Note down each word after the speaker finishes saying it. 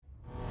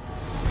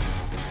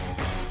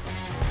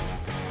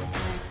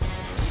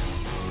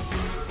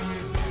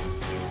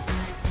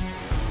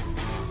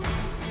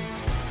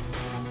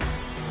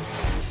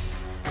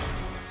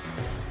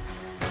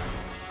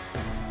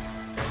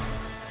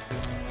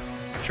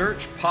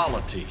Church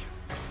polity.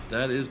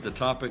 That is the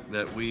topic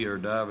that we are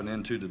diving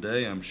into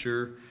today. I'm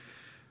sure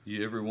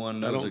everyone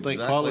knows exactly what that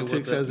means. I don't think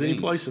politics has any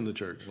place in the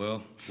church.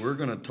 Well, we're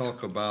going to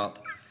talk about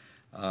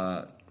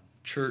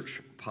church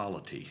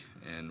polity,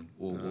 and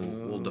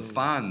we'll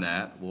define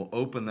that. We'll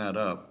open that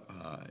up.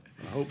 I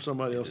hope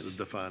somebody else is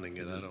defining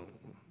it.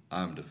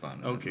 I'm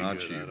defining it, not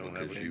good. you. I don't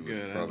have because a, you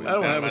good. probably I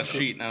don't have a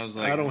sheet, and I was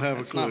like,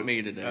 "That's not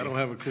me today." I don't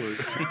have a clue.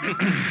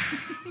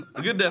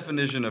 A good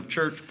definition of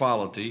church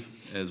polity,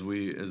 as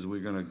we're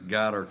going to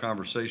guide our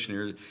conversation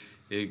here,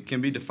 it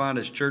can be defined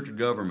as church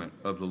government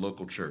of the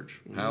local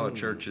church. How a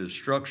church is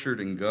structured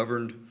and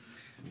governed.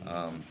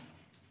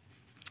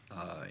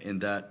 In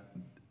that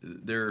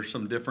there are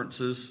some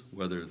differences,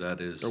 whether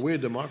that is... Are we a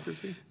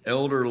democracy?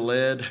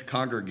 Elder-led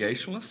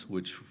Congregationalists,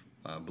 which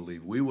I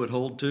believe we would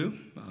hold to,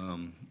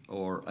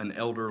 or an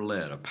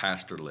elder-led, a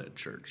pastor-led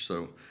church.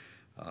 So,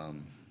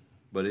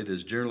 but it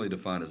is generally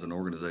defined as an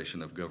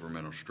organization of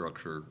governmental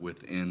structure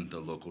within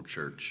the local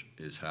church,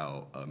 is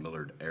how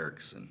Millard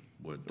Erickson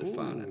would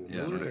define it.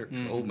 Yeah, Millard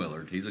Erickson. Old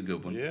Millard, he's a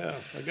good one. Yeah,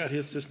 I got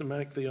his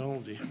systematic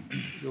theology.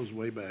 Goes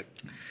way back.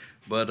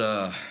 But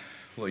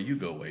well, you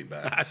go way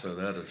back, so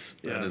that is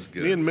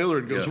good. Me and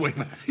Millard goes way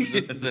back.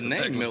 The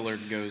name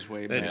Millard goes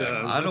way back. It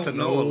does. I That's don't an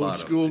know old a lot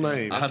school of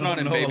name. I not don't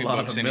in know baby a lot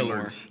books of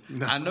anymore. Millards.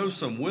 No. I know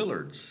some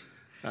Willards.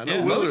 I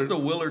know Most Willard. of the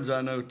Willards I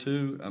know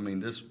too. I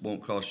mean, this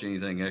won't cost you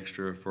anything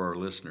extra for our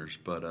listeners,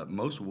 but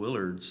most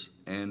Willards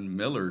and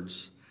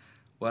Millards.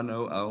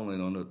 Well, I only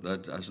know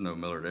that. I just know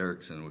Millard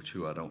Erickson,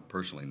 who I don't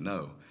personally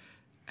know,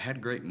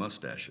 had great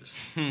mustaches.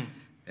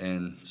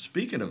 And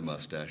speaking of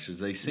mustaches,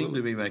 they seem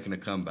to be making a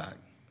comeback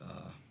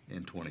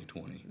in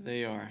 2020.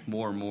 They are.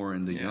 More and more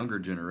in the younger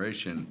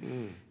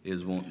generation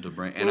is wanting to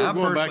bring. And We're I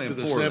going back personally to am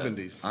the for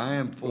 70s. that. I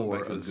am for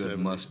Going back a to the good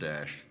 70s.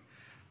 mustache.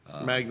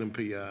 Magnum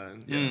PI.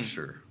 Yeah,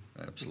 sure.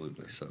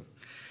 Absolutely. So,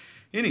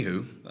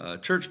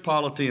 anywho, church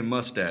polity and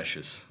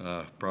mustaches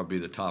probably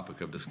the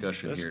topic of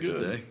discussion That's here good.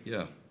 today.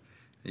 Yeah.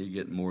 You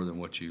get more than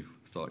what you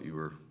thought you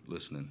were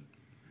listening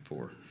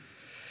for.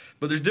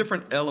 But there's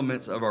different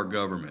elements of our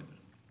government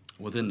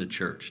within the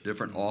church,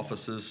 different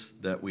offices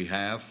that we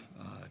have,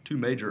 two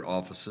major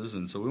offices,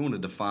 and so we want to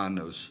define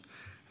those.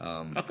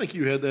 I think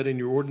you had that in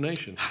your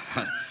ordination.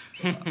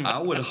 I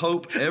would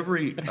hope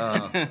every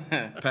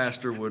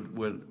pastor would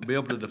be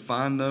able to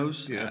define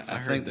those. Yes, I I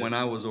think heard when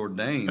this. I was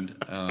ordained,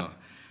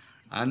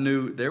 I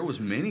knew there was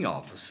many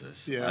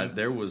offices. Yeah.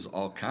 There was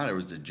all kind. There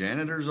was the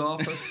janitor's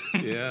office.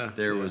 Yeah.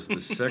 There was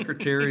the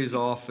secretary's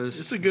office.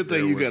 It's a good thing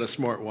There you was- got a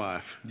smart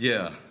wife.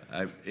 Yeah,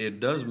 it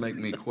does make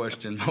me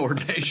question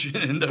ordination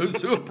and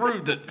those who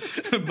approved it.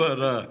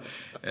 But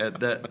at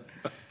that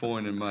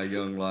point in my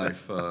young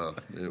life,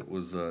 it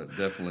was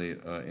definitely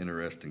an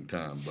interesting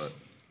time. But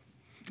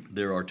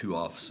there are two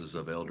offices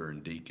of elder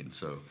and deacon.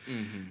 So,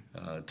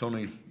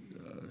 Tony,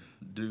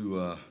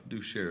 do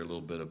share a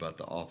little bit about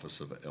the office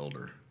of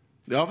elder.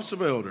 The office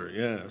of elder,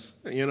 yes.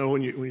 You know,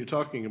 when you're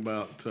talking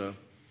about the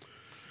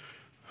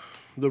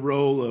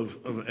role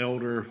of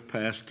elder,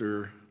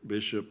 pastor,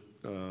 bishop,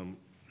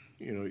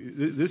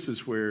 this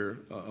is where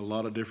a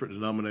lot of different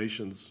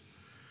denominations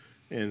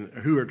and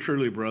who are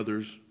truly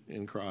brothers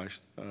in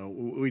Christ,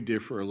 we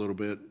differ a little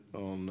bit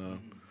on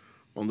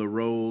the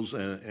roles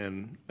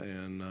and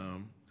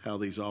how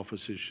these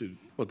offices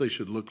what they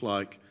should look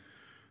like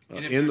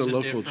And if in the there's a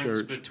local difference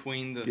church.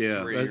 between the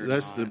Yeah, three,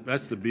 that's or not,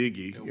 that's the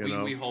biggie.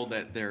 we hold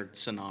that they're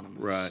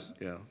synonymous. Right.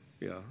 Yeah.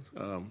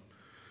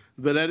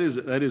 But that is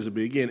a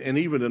big, and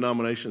even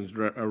denominations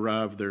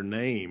derive their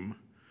name,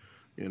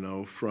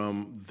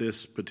 from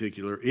this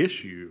particular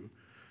issue.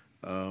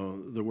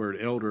 The word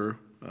elder,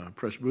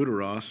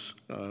 presbyteros,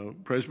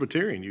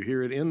 Presbyterian. You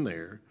hear it in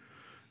there.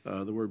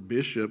 The word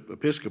bishop,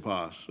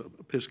 episkopos,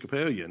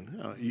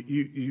 Episcopalian.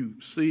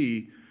 You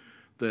see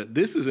that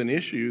this is an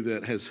issue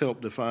that has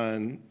helped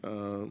define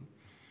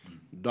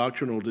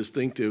doctrinal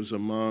distinctives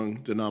among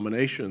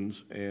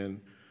denominations, and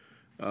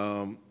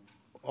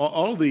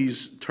all of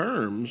these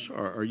terms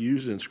are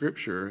used in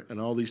Scripture, and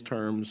all these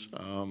terms,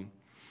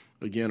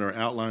 again, are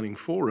outlining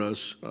for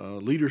us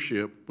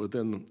leadership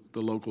within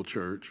the local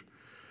church.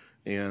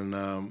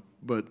 And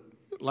but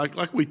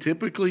like we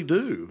typically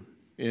do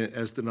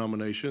as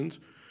denominations,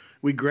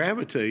 we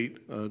gravitate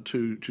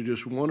to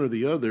just one or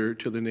the other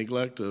to the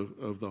neglect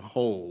of the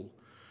whole.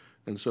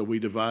 And so we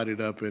divide it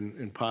up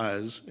in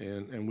pies,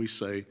 and we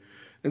say,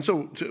 and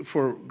so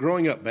for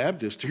growing up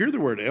Baptist, to hear the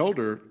word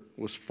elder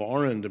was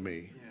foreign to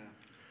me.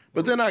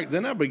 But then I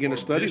began to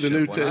study bishop, the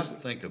New when Testament.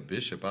 I think of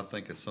bishop, I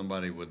think of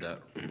somebody with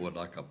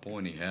like a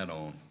pointy hat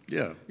on.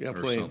 Yeah, or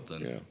playing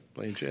something. Yeah,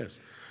 playing chess.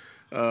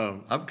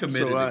 I'm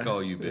committed to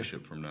call you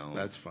bishop from now on.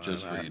 That's fine.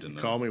 Just for you to know.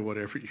 Call me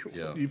whatever you want.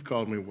 Yeah. You've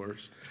called me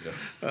worse.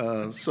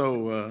 Yeah.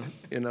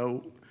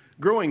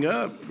 Growing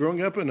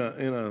up in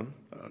a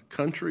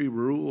country,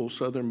 rural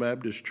Southern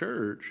Baptist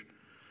church,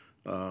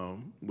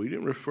 we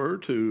didn't refer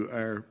to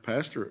our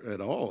pastor at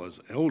all as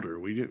elder.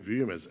 We didn't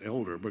view him as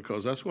elder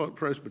because that's what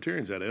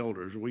Presbyterians had,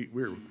 elders.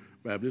 We're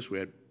Baptists. We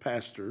had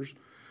pastors.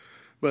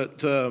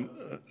 But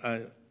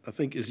I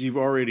think, as you've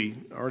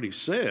already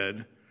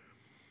said,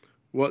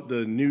 what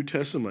the New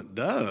Testament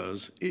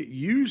does, it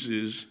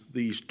uses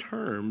these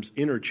terms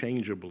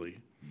interchangeably.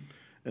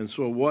 And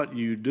so what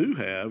you do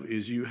have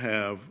is you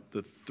have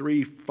the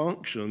three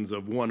functions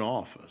of one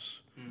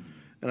office. Mm-hmm.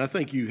 And I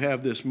think you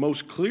have this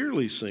most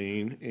clearly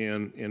seen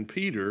in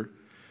Peter,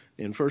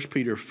 in 1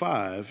 Peter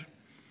 5,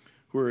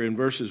 where in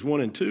verses 1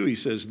 and 2 he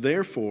says,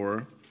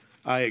 "Therefore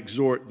I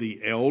exhort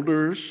the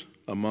elders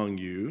among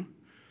you,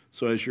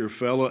 so as your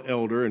fellow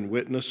elder and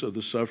witness of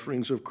the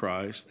sufferings of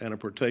Christ, and a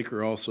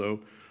partaker also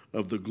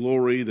of the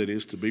glory that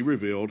is to be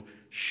revealed,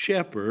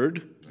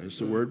 shepherd," is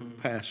the word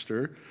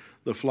pastor,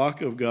 "the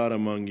flock of God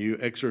among you,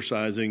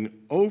 exercising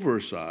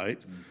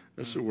oversight,"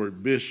 that's the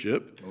word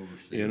bishop,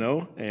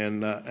 overseer.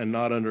 And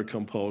not under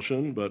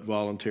compulsion, but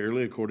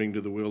voluntarily, according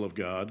to the will of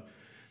God,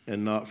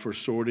 and not for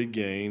sordid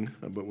gain,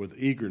 but with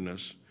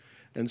eagerness.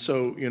 And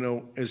so,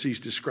 as he's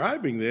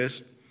describing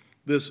this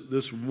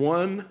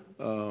one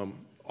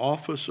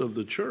office of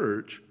the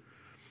church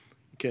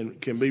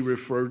can be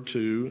referred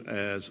to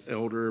as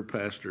elder,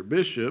 pastor,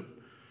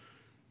 bishop,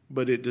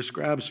 but it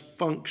describes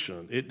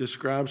function. It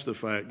describes the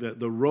fact that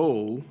the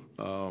role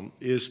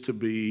is to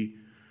be,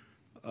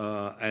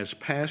 as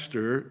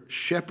pastor,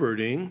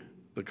 shepherding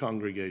the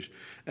congregation.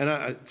 And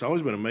it's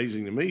always been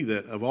amazing to me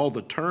that of all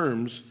the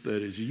terms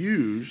that is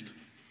used,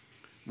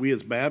 we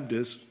as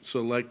Baptists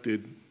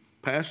selected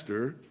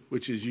pastor,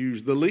 which is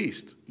used the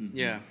least. Mm-hmm.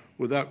 Yeah.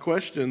 Without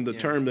question, the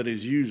term that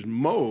is used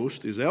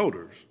most is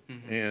elders.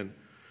 Mm-hmm. And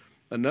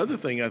another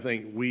thing I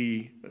think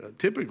we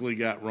typically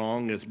got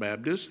wrong as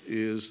Baptists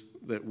is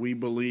that we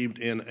believed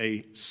in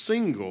a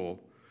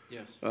single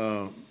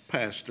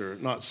pastor,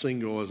 not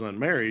single as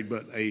unmarried,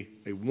 but a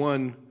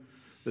one,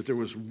 that there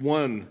was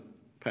one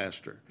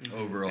pastor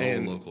over a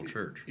whole local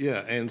church.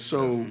 Yeah, and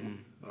so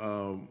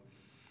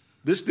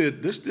this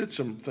did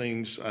some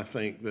things I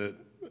think that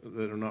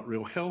are not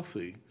real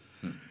healthy,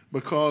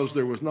 because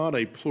there was not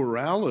a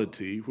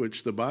plurality,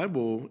 which the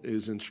Bible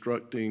is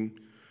instructing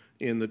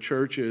in the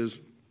churches.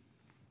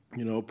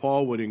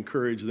 Paul would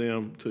encourage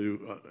them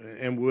to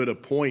and would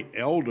appoint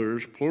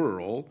elders,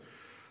 plural,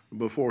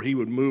 before he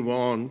would move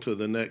on to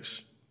the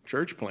next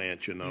church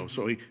plant. Mm-hmm.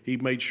 So he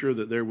made sure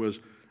that there was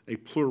a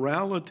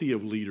plurality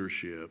of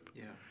leadership.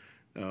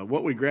 Yeah.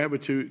 What we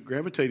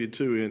gravitated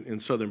to in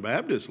Southern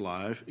Baptist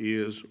life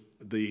is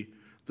the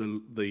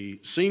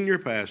senior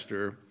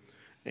pastor,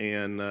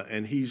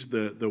 and he's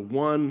the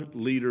one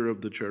leader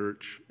of the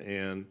church,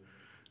 and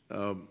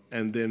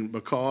then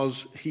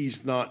because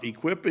he's not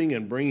equipping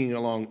and bringing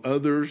along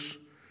others,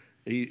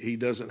 he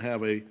doesn't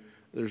have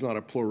there's not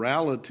a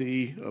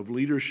plurality of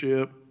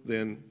leadership.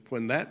 Then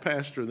when that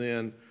pastor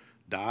then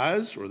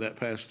dies, or that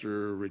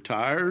pastor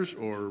retires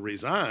or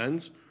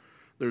resigns,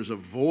 there's a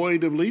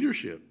void of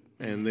leadership.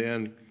 And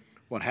then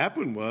what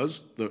happened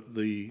was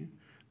the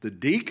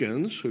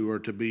deacons, who are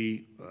to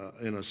be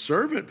in a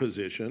servant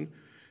position,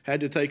 had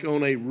to take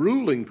on a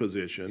ruling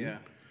position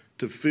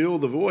to fill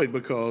the void,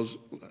 because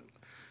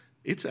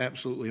it's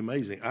absolutely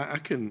amazing. I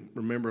can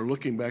remember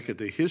looking back at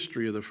the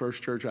history of the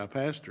first church I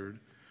pastored.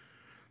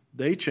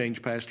 They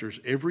changed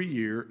pastors every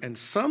year, and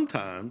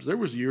sometimes there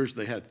was years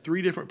they had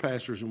 3 different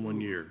pastors in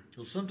one year.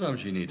 Well,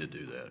 sometimes you need to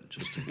do that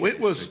just in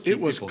case. It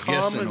was common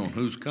guessing on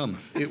who's coming.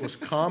 It was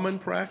common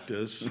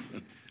practice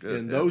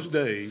in those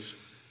days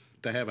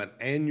to have an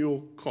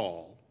annual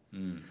call.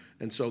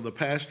 And so the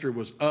pastor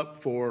was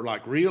up for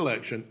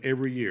re-election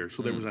every year.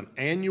 So there was an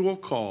annual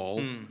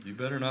call. You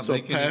better not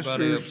make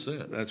anybody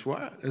upset. That's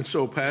right. And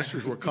so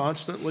pastors were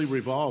constantly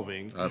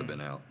revolving. I'd have been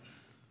out.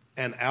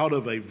 And out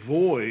of a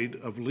void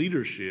of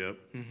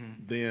leadership,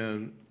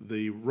 then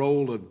the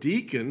role of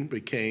deacon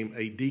became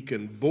a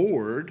deacon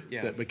board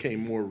that became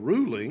more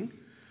ruling.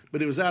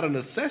 But it was out of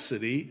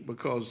necessity,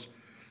 because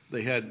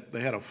they had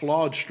a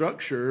flawed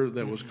structure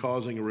that was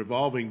causing a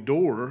revolving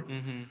door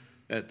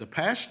at the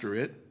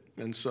pastorate.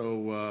 And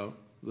so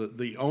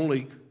the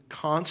only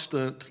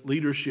constant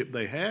leadership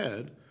they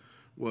had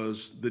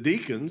was the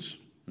deacons,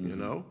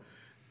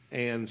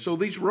 And so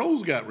these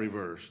roles got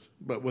reversed.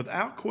 But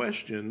without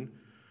question,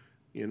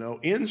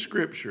 in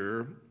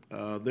Scripture,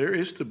 there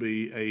is to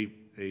be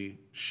a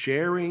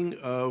sharing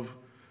of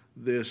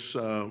this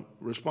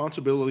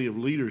responsibility of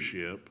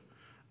leadership,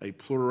 a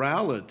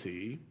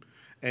plurality,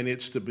 and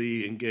it's to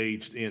be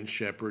engaged in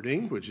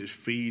shepherding, which is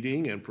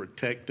feeding and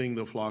protecting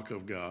the flock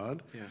of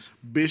God. Yes.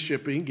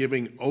 Bishoping,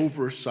 giving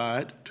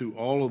oversight to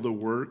all of the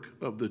work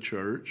of the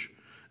church.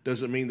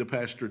 Doesn't mean the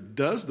pastor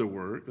does the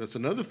work. That's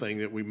another thing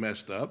that we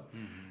messed up,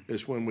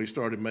 is when we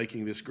started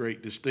making this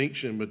great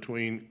distinction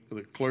between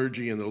the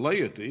clergy and the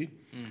laity,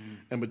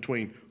 and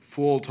between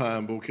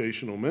full-time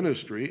vocational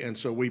ministry. And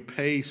so we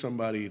pay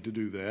somebody to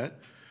do that.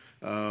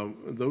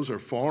 Those are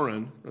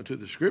foreign to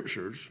the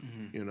Scriptures,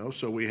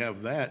 so we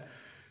have that.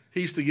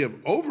 He's to give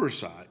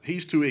oversight.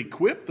 He's to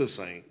equip the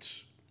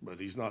saints, but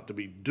he's not to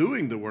be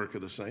doing the work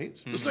of the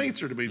saints. The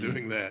saints are to be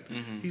doing that.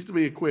 He's to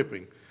be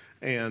equipping.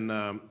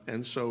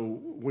 And so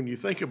when you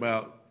think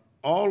about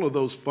all of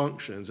those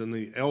functions, and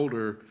the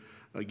elder,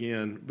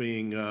 again,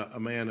 being a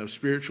man of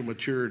spiritual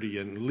maturity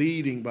and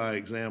leading by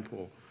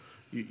example,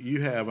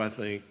 you have, I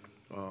think,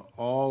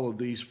 all of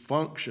these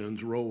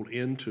functions rolled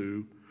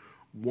into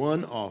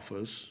one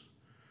office,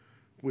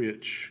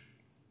 which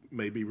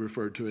may be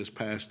referred to as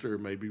pastor,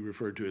 may be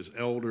referred to as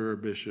elder or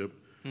bishop,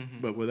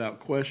 but without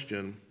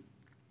question,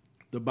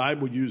 the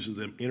Bible uses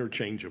them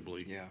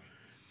interchangeably. Yeah.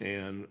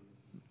 And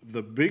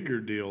the bigger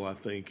deal, I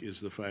think,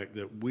 is the fact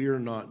that we're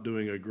not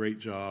doing a great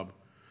job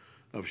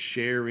of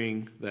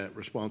sharing that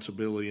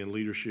responsibility and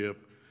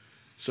leadership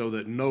so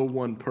that no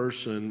one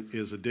person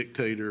is a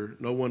dictator,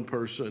 no one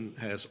person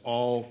has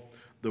all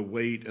the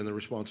weight and the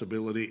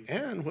responsibility.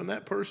 And when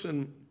that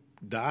person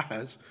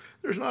dies,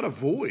 there's not a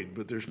void,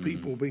 but there's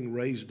people being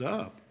raised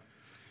up.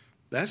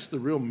 That's the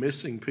real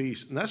missing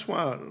piece. And that's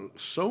why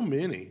so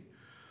many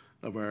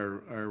of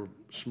our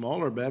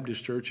smaller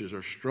Baptist churches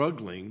are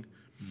struggling,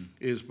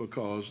 is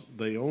because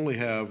they only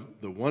have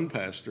the one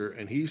pastor,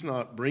 and he's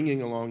not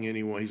bringing along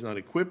anyone, he's not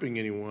equipping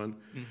anyone,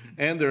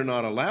 and they're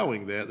not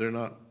allowing that. They're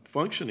not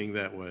functioning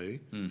that way.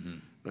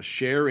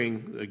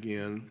 Sharing,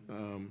 again.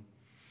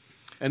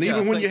 And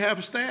even when you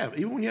have staff,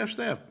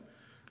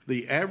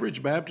 the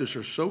average Baptists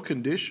are so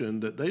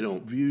conditioned that they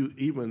don't view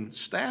even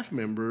staff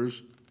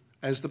members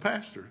as the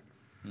pastor.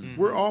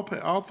 We're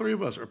all three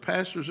of us are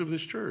pastors of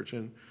this church,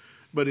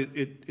 but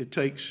it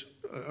takes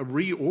a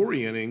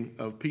reorienting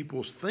of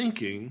people's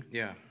thinking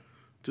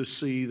to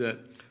see that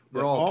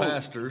we're all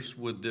pastors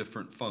with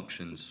different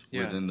functions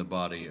within the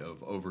body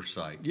of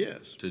oversight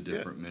to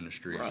different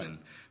ministries. Right. And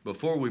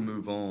before we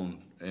move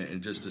on,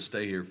 and just to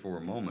stay here for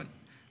a moment,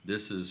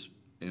 this is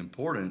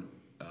important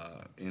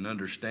in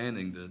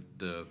understanding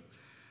the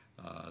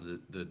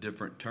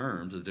different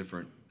terms, the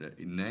different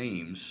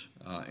names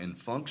and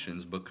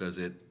functions, because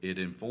it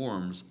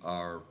informs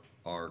our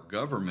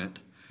government,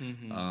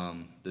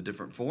 the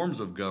different forms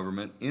of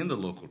government in the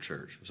local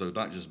church. So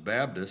not just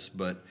Baptists,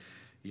 but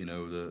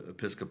the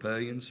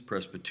Episcopalians,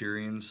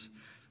 Presbyterians,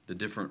 the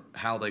different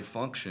how they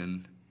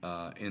function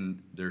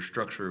in their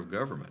structure of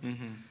government.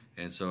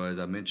 And so, as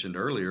I mentioned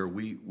earlier,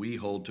 we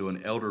hold to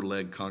an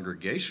elder-led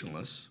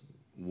congregationalist,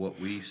 what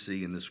we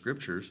see in the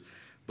scriptures,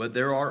 but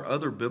there are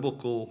other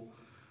biblical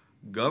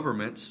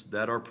governments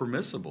that are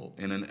permissible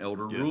in an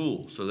elder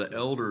rule. So the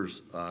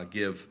elders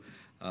give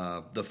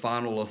the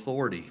final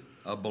authority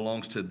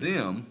belongs to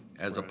them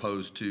as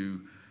opposed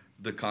to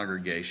the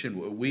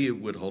congregation. We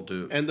would hold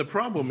to. And the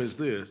problem is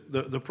this: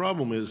 the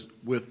problem is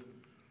with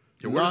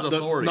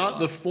not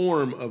the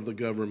form of the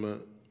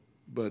government,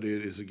 but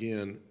it is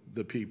again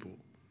the people.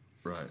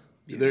 Right.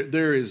 Yeah.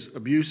 There is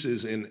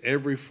abuses in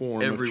every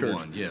form of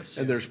church. Yes.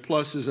 And there's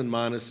pluses and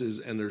minuses,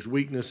 and there's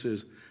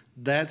weaknesses.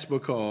 That's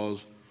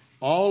because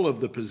all of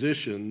the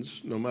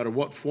positions, no matter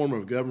what form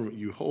of government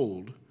you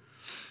hold,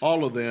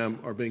 all of them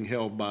are being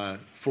held by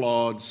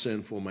flawed,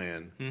 sinful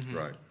man.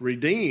 Right.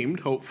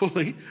 Redeemed,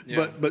 hopefully,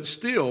 but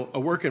still a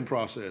work in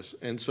process.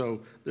 And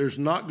so there's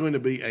not going to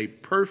be a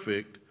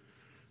perfect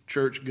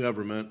church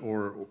government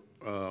or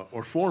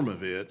form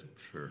of it.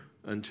 Sure.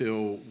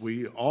 Until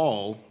we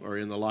all are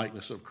in the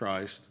likeness of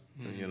Christ,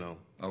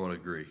 I would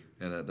agree,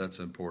 and that's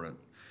an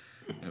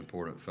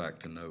important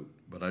fact to note.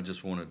 But I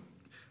just wanted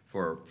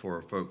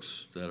for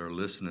folks that are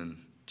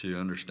listening to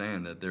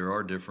understand that there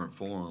are different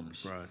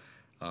forms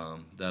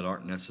that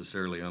aren't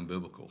necessarily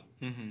unbiblical.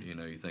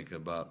 You think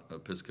about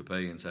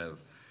Episcopalians have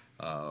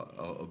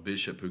a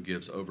bishop who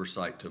gives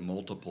oversight to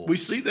multiple. We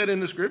see that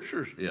in the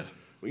scriptures. Yeah.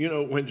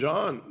 When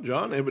John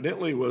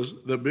evidently was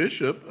the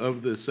bishop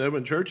of the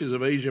 7 churches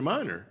of Asia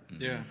Minor.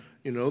 Yeah.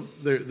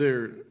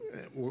 They're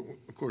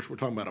of course we're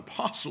talking about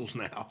apostles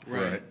now.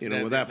 Right.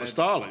 With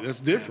apostolic, that's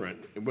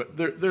different. Yeah. But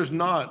there's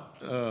not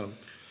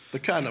the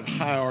kind of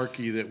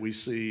hierarchy that we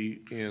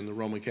see in the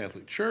Roman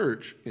Catholic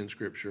Church in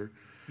Scripture.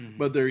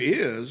 But there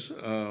is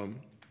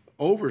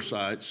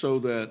oversight so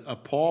that a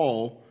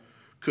Paul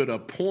could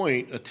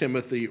appoint a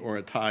Timothy or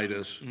a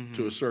Titus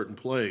to a certain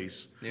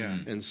place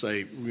and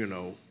say,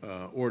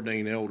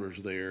 ordain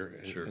elders there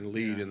and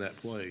lead in that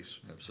place.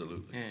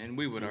 Absolutely. And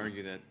we would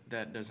argue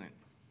that doesn't,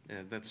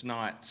 that's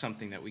not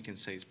something that we can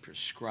say is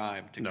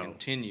prescribed to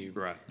continue.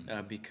 Right.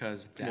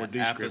 Because that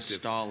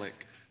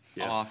apostolic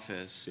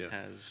office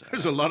has...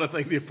 There's a lot of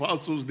things the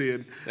apostles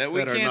did that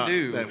we can't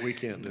do. That we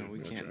can't do. No, we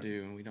can't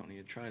do, and we don't need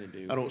to try to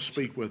do. I don't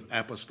speak with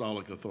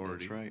apostolic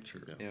authority. That's right.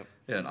 Sure. Yep.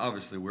 Yeah, and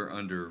obviously we're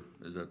under,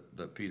 is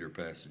that Peter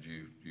passage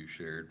you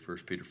shared, 1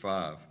 Peter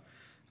 5,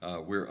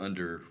 we're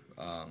under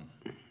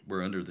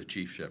the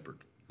chief shepherd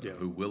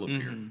who will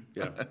appear.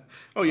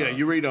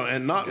 You read on,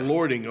 and not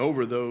lording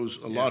over those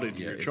allotted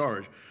to your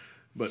charge,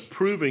 but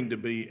proving to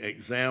be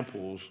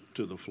examples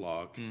to the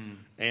flock.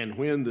 And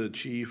when the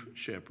chief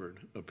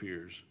shepherd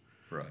appears,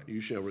 you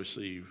shall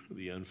receive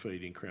the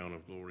unfading crown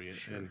of glory.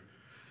 Sure. And,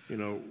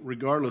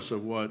 regardless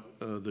of what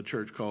the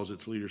church calls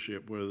its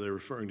leadership, whether they're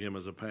referring to him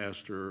as a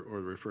pastor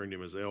or referring to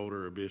him as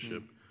elder or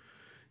bishop,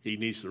 he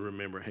needs to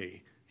remember,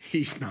 hey,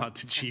 he's not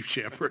the chief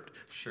shepherd.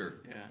 Sure.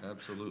 Yeah.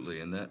 Absolutely.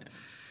 And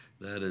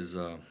that is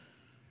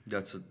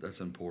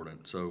that's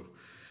important. So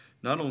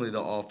not only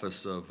the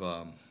office of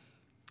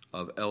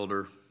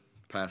elder,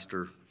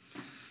 pastor,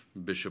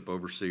 bishop,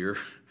 overseer,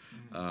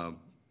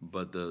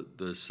 but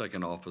the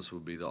second office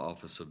would be the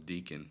office of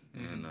deacon.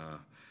 And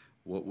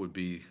what would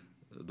be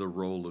the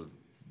role of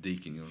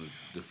deacon? You want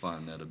to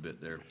define that a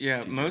bit there?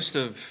 Yeah, TJ? most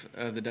of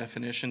the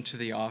definition to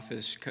the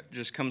office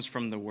just comes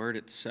from the word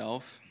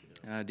itself.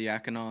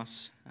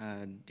 Diakonos,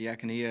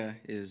 diakonia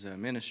is a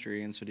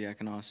ministry, and so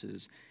diakonos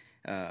is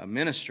a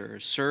minister,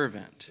 a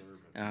servant.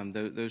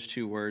 Those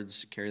two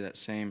words carry that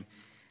same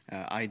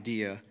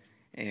idea.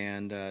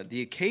 And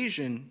the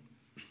occasion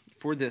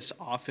for this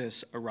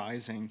office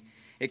arising,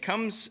 it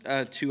comes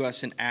to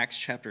us in Acts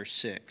chapter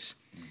 6.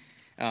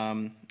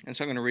 And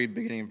so I'm going to read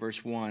beginning in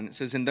verse 1. It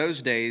says, "In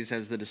those days,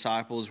 as the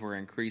disciples were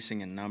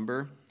increasing in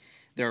number,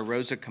 there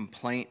arose a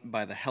complaint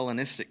by the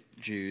Hellenistic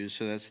Jews,"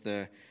 so that's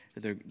the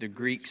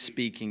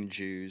Greek-speaking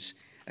Jews,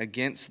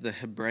 "against the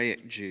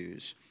Hebraic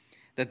Jews,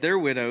 that their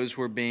widows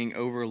were being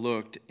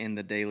overlooked in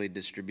the daily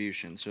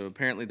distribution." So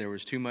apparently there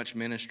was too much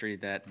ministry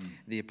that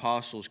the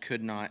apostles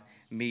could not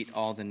meet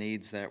all the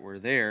needs that were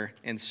there,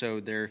 and so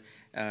there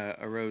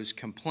arose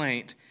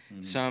complaint,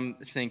 some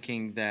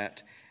thinking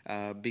that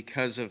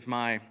because of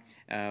my...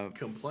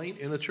 Complaint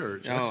in a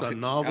church. That's a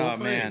novel thing.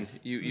 Oh, man,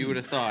 you would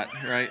have thought,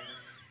 right?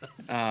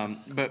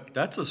 But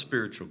that's a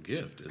spiritual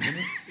gift, isn't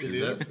it? It is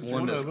is. that It's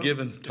one that's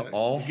given to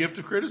all? The gift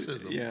of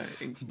criticism. yeah,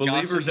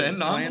 Believers gossip and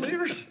slander.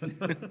 non-believers?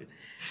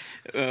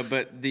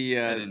 But the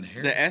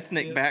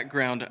ethnic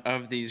background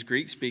of these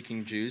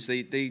Greek-speaking Jews,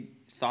 they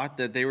thought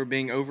that they were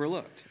being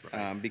overlooked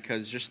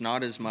because just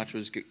not as much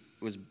was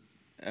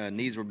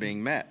needs were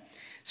being met.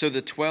 So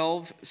the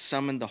 12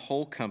 summoned the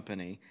whole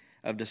company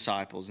of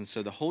disciples, and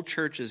so the whole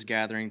church is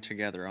gathering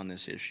together on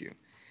this issue.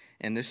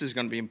 And this is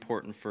going to be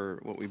important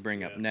for what we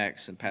bring up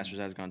next, and Pastor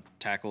Zad is going to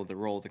tackle the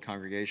role of the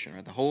congregation.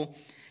 Right? The whole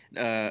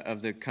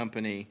of the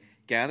company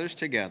gathers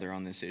together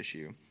on this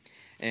issue.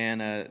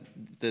 And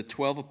the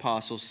 12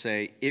 apostles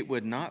say, "It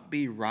would not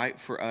be right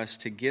for us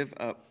to give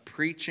up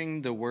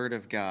preaching the word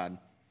of God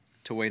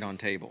to wait on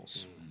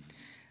tables.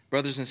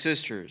 Brothers and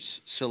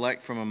sisters,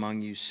 select from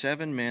among you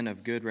 7 men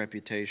of good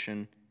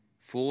reputation,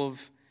 full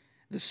of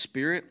the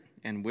Spirit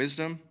and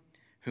wisdom,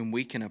 whom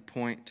we can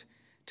appoint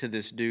to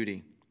this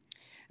duty.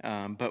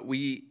 But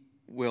we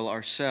will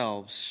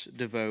ourselves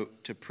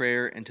devote to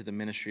prayer and to the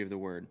ministry of the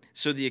word."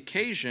 So the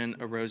occasion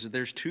arose that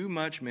there's too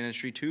much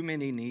ministry, too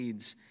many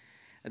needs,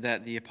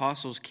 that the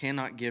apostles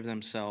cannot give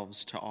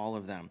themselves to all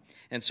of them.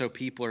 And so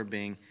people are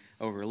being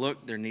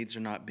overlooked, their needs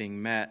are not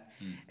being met.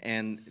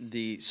 And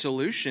the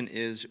solution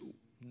is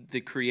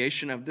the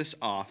creation of this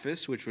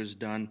office, which was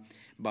done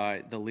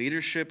by the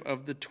leadership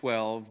of the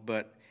 12,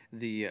 but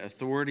the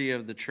authority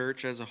of the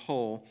church as a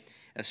whole,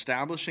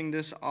 establishing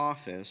this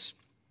office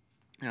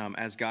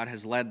as God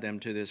has led them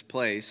to this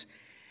place.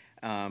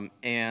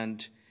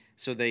 And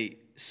so they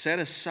set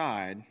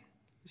aside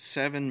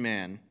 7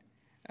 men,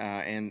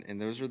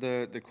 and those are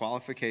the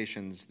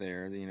qualifications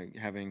there,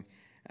 having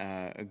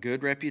a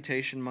good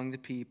reputation among the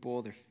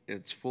people.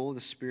 It's full of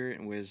the Spirit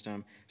and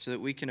wisdom, so that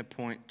we can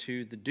appoint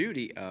to the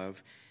duty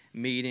of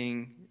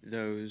meeting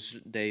those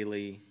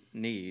daily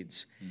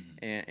needs.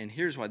 And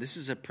here's why. This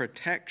is a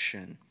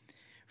protection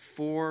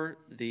for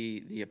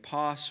the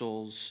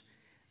apostles'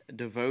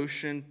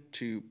 devotion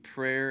to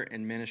prayer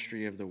and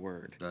ministry of the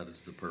word. That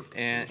is the purpose.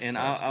 And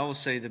I will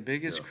say the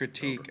biggest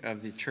critique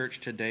of the church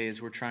today is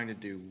we're trying to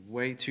do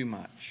way too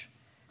much,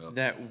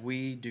 that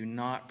we do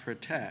not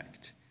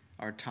protect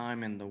our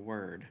time in the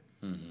word.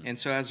 And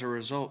so as a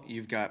result,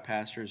 you've got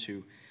pastors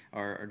who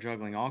are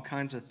juggling all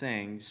kinds of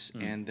things,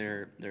 and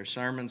their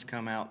sermons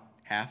come out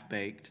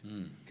half-baked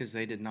because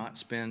they did not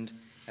spend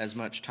as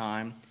much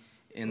time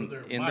in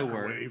the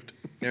word.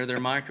 They're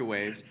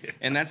microwaved.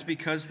 And that's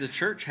because the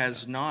church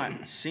has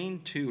not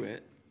seen to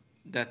it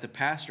that the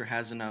pastor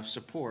has enough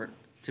support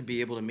to be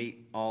able to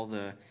meet all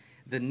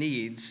the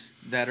needs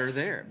that are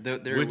there.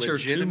 They're which are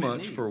too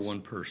much needs. for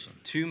one person.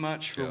 Too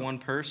much for one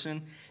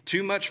person.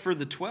 Too much for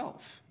the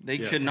 12. They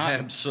could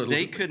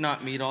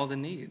not meet all the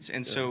needs.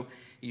 And so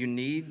you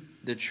need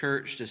the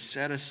church to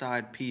set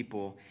aside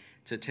people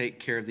to take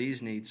care of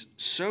these needs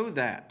so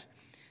that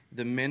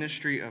the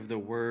ministry of the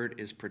word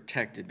is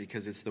protected,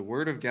 because it's the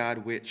word of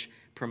God which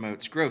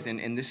promotes growth.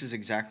 And this is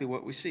exactly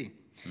what we see.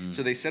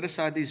 So they set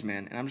aside these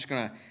men, and I'm just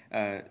going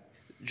to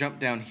jump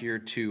down here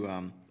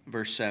to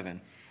verse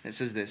 7. It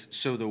says this: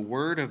 "So the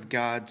word of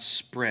God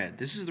spread."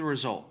 This is the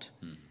result.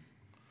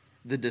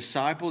 "The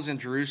disciples in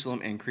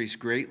Jerusalem increased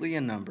greatly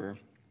in number,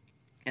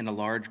 and a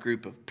large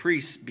group of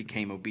priests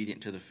became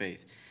obedient to the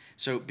faith."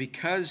 So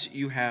because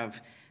you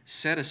have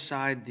set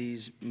aside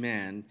these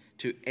men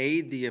to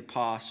aid the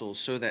apostles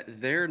so that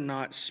they're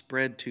not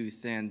spread too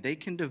thin, they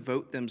can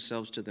devote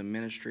themselves to the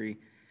ministry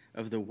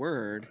of the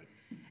word.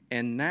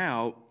 And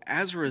now,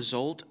 as a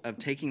result of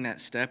taking that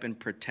step and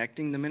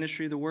protecting the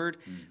ministry of the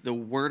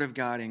word of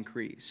God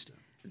increased.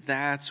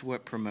 That's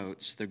what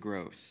promotes the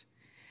growth.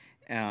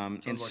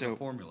 Sounds like a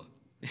formula.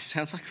 It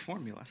sounds like a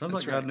formula. Sounds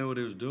like God knew what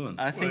he was doing.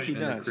 I think he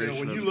does.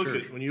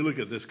 When you look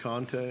at this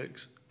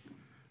context,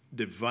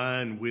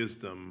 divine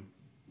wisdom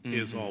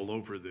is all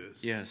over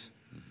this. Yes.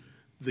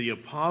 The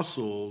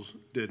apostles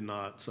did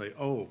not say,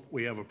 "Oh,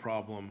 we have a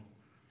problem,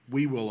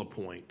 we will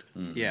appoint."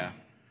 Yeah.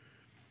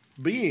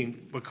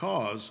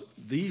 Because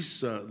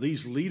these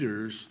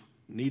leaders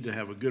need to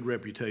have a good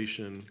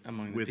reputation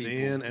among the within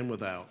people and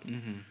without.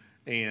 Mm-hmm.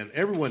 And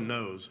everyone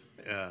knows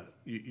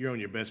you're on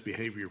your best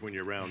behavior when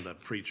you're around the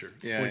preacher.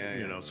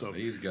 You know, so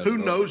who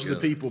knows the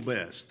people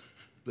best?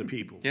 The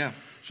people. Yeah.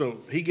 So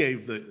he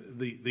gave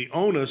the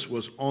onus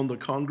was on the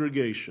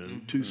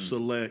congregation to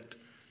select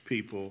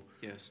people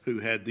who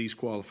had these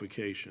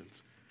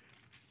qualifications.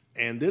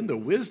 And then the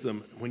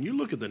wisdom, when you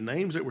look at the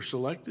names that were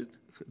selected,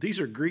 these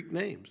are Greek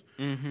names.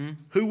 Mm-hmm.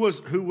 Who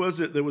was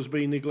it that was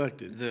being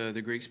neglected?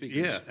 The Greek speakers.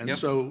 Yeah, and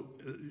so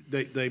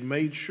they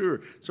made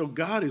sure. So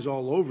God is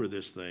all over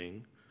this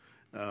thing.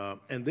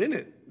 And then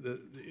it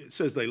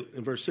says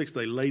in verse 6,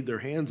 they laid their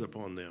hands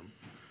upon them.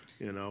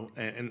 You know,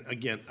 and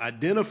again,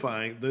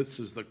 identifying this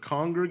is the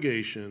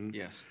congregation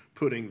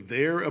putting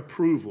their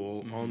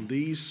approval on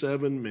these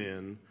 7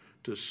 men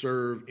to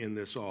serve in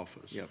this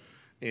office. Yep.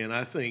 And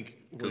I think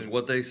because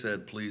what they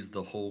said pleased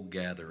the whole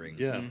gathering.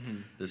 Yeah. Mm-hmm.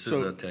 This is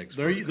a text.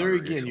 There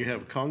again, you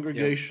have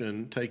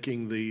congregation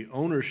taking the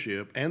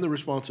ownership and the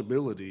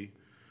responsibility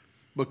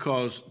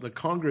because the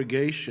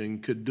congregation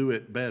could do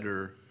it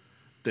better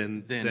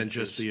than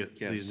just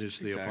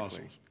the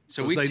apostles.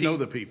 So they know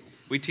the people.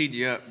 We teed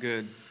you up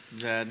good,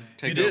 Zad.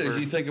 Take you over. did. If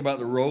you think about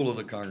the role of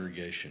the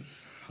congregation,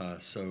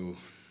 so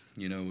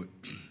you know,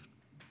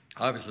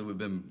 obviously we've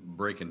been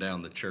breaking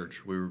down the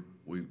church. We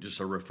just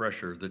a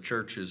refresher. The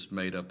church is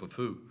made up of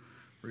who?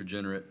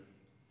 Regenerate,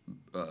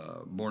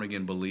 born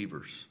again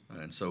believers,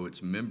 and so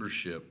its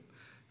membership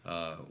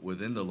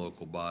within the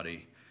local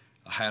body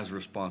has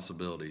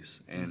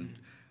responsibilities. And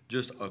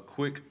just a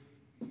quick,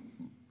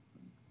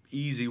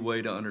 easy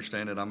way to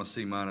understand it. I'm a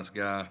C-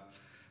 guy.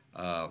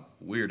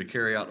 We are to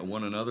carry out to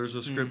one another's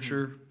of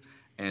Scripture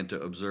and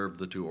to observe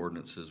the 2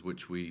 ordinances,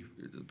 which the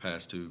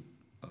past 2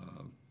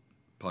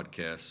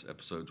 podcast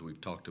episodes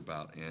we've talked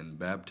about. In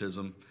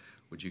baptism,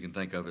 which you can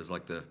think of as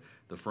like the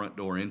front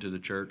door into the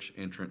church,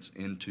 entrance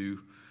into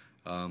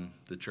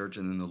the church,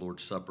 and then the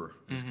Lord's Supper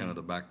is kind of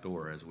the back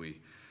door as we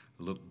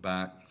look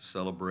back,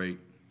 celebrate,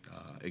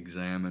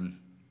 examine,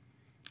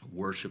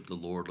 worship the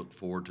Lord, look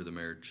forward to the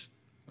marriage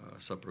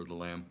supper of the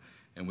Lamb,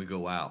 and we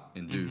go out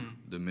and do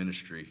the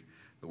ministry,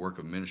 the work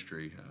of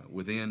ministry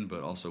within,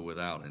 but also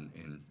without,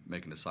 and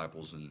making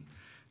disciples and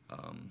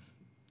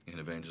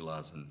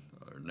evangelizing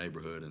our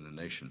neighborhood and the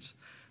nations.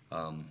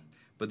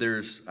 But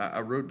I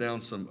wrote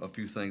down a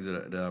few things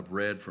that I've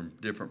read from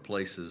different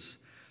places,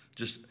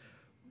 just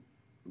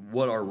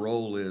what our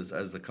role is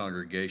as the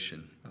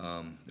congregation.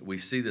 We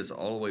see this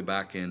all the way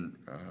back in,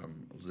 I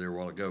was there a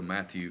while ago,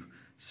 Matthew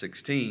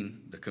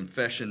 16. The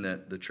confession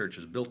that the church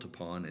is built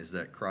upon is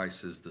that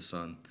Christ is the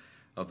Son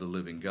of the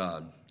living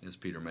God, as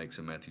Peter makes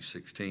in Matthew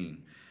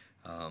 16.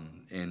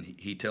 And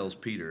he tells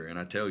Peter, and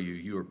I tell you,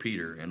 you are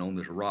Peter, and on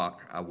this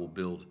rock I will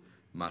build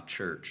my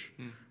church.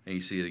 And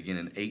you see it again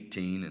in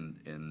 18,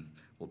 and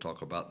we'll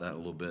talk about that a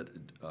little bit,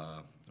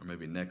 or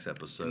maybe next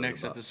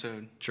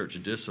episode.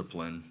 Church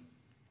discipline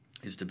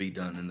is to be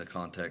done in the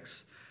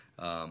context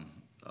of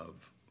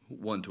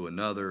one to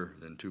another,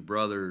 then 2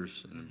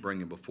 brothers, and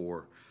bringing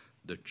before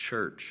the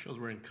church. Because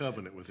we're in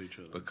covenant with each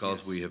other.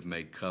 Because we have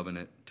made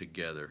covenant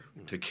together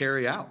to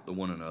carry out the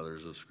one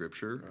another's of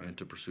Scripture and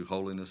to pursue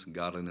holiness and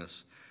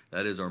godliness.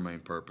 That is our main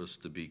purpose,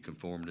 to be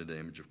conformed to the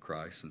image of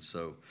Christ. And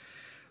so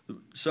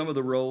some of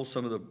the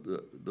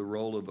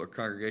role of our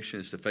congregation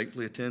is to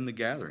faithfully attend the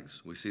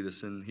gatherings. We see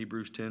this in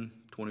Hebrews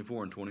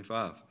 10:24 and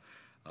 25.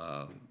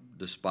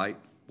 Despite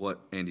what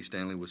Andy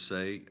Stanley would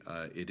say,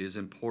 it is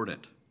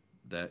important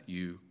that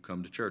you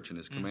come to church, and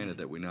it's commanded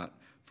that we not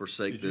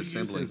forsake the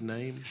assembly. Did you use his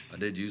name? I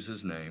did use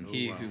his name.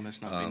 He who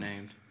must not be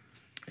named.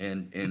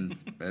 And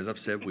as I've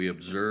said, we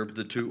observe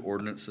the 2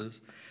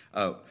 ordinances.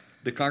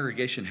 The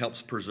congregation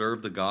helps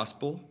preserve the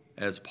gospel,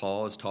 as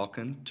Paul is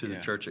talking to the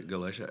church at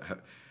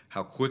Galatia.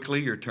 How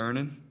quickly you're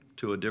turning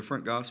to a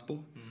different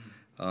gospel.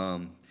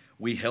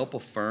 We help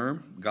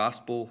affirm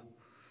gospel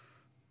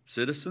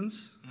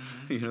citizens,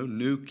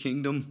 new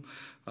kingdom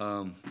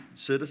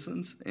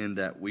citizens, and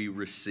that we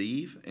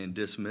receive and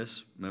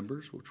dismiss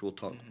members, which we'll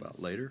talk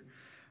about later.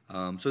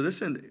 So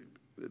this,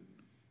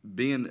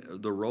 being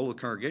the role of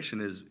the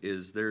congregation,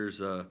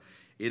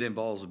 it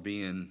involves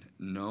being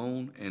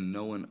known and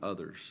knowing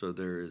others. So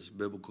there is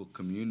biblical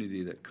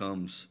community that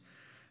comes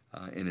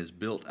and is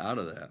built out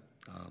of that.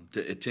 To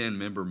attend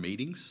member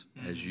meetings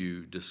as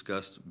you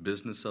discuss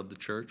business of the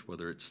church,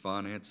 whether it's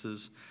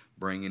finances,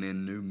 bringing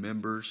in new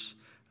members,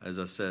 as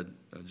I said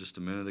just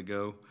a minute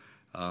ago,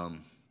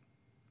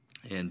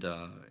 and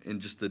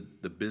just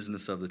the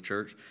business of the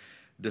church,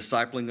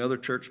 discipling other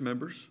church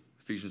members,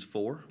 Ephesians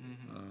 4,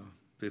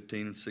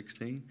 15 and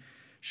 16,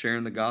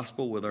 sharing the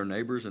gospel with our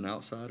neighbors and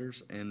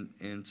outsiders,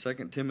 and 2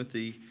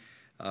 Timothy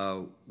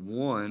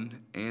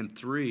 1 and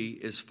 3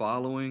 is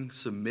following,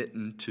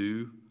 submitting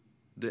to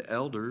the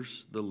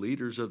elders, the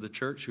leaders of the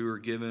church who are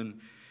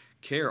given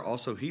care.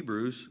 Also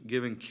Hebrews,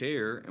 giving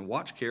care and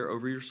watch care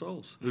over your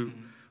souls, who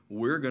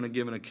we're going to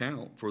give an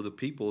account for the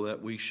people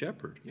that we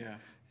shepherd. Yeah.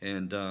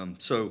 And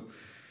so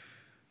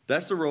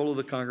that's the role of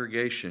the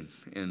congregation.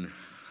 And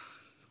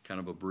kind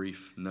of a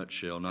brief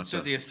nutshell.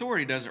 So the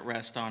authority doesn't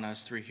rest on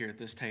us three here at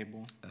this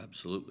table.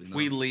 Absolutely not.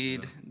 We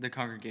lead the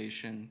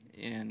congregation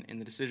in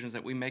the decisions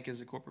that we make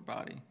as a corporate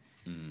body.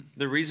 Mm.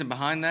 The reason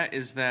behind that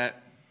is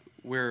that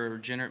we're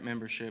regenerate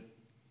membership.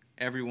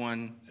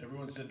 Everyone's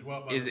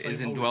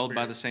indwelled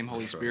by the same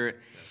Holy Spirit.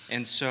 Right.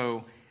 And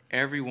so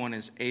everyone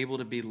is able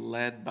to be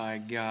led by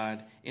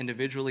God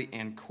individually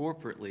and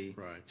corporately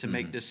to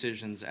make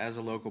decisions as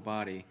a local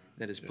body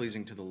that is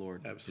pleasing to the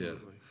Lord.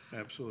 Absolutely. Yeah.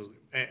 Absolutely.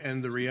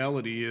 And the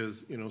reality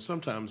is,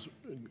 sometimes,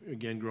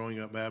 again, growing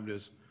up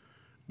Baptist,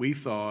 we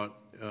thought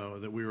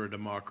that we were a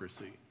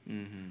democracy.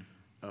 Mm-hmm.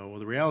 Well,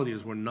 the reality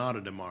is we're not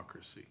a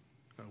democracy.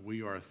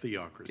 We are a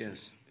theocracy.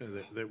 Yes.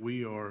 That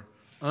we are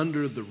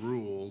under the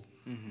rule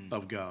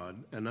of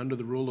God and under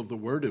the rule of the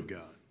Word of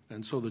God.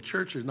 And so the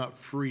church is not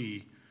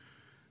free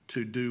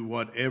to do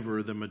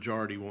whatever the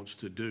majority wants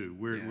to do.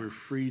 We're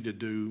free to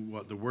do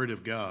what the Word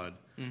of God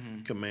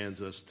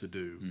commands us to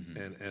do,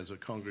 and as a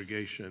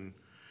congregation.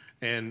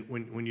 And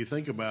when you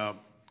think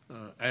about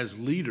as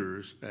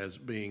leaders, as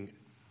being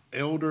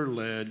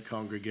elder-led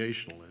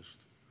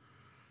congregationalists,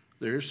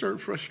 there are certain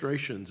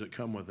frustrations that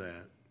come with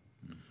that.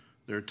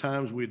 There are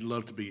times we'd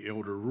love to be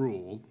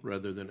elder-ruled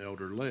rather than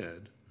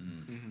elder-led.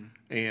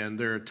 And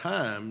there are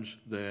times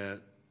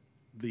that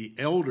the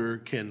elder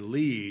can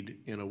lead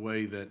in a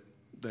way that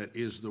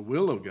is the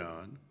will of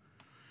God,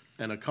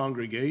 and a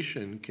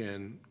congregation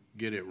can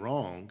get it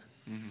wrong,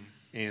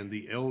 and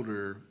the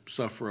elder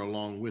suffer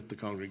along with the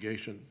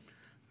congregation.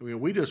 I mean,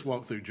 we just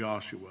walked through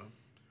Joshua,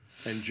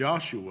 and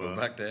Joshua... Go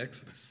back to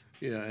Exodus.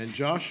 Yeah, and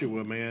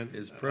Joshua, man...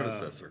 His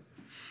predecessor.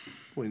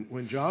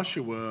 When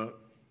Joshua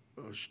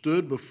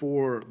stood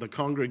before the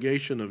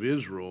congregation of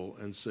Israel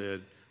and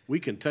said, we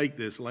can take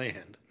this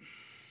land.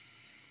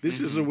 This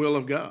is the will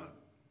of God.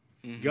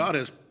 God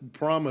has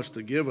promised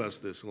to give us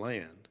this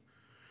land.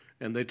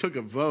 And they took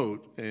a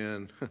vote,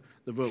 and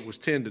the vote was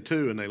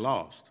 10-2, and they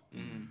lost.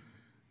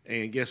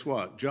 And guess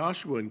what?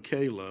 Joshua and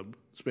Caleb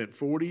spent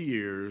 40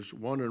 years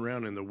wandering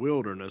around in the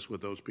wilderness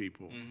with those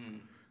people.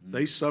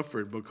 They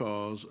suffered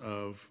because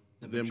of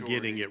them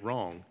getting it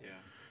wrong. Yeah.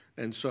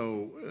 And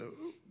so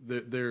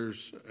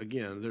there's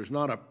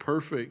not a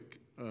perfect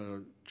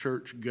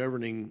church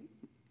governing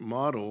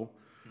model,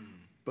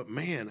 but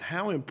man,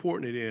 how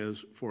important it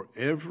is for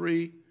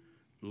every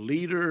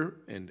leader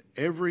and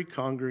every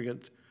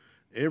congregant,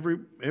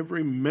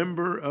 every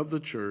member of the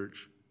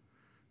church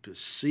to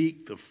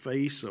seek the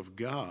face of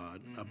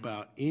God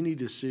about any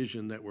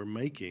decision that we're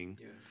making,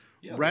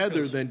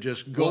 rather than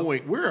just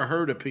going. We're a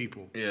herd of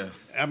people. Yeah.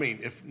 I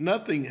mean, if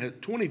nothing,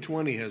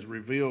 2020 has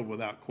revealed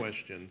without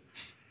question,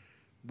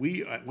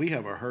 we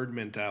have a herd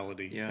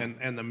mentality,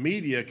 and the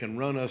media can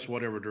run us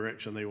whatever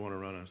direction they want to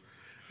run us.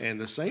 And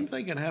the same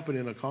thing can happen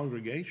in a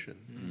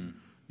congregation.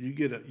 You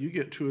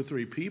get two or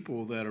three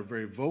people that are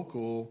very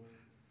vocal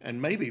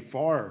and maybe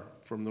far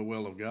from the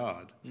will of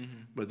God,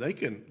 but they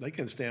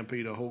can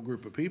stampede a whole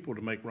group of people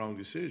to make wrong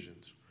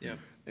decisions. Yeah.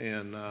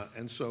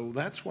 And so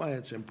that's why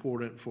it's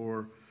important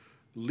for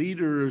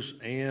leaders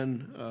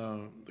and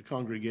the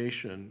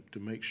congregation to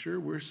make sure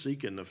we're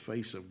seeking the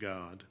face of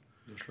God.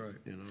 That's right.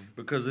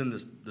 Because in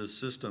the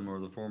system or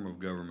the form of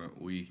government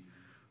we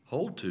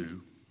hold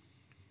to,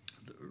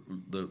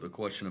 the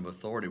question of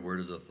authority, where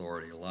does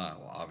authority lie?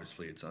 Well,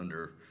 obviously it's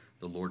under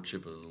the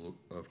lordship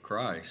of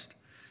Christ,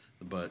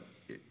 but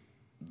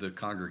the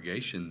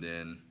congregation,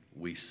 then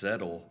we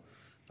settle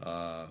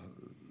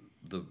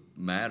the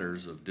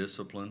matters of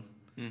discipline,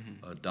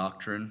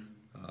 doctrine,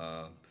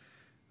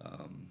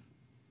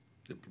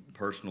 the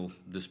personal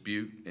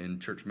dispute,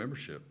 and church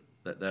membership.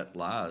 That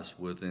lies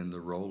within the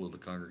role of the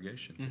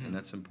congregation, and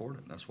that's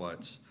important. That's why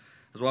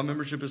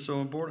membership is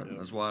so important.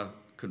 That's why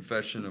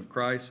confession of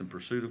Christ and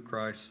pursuit of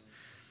Christ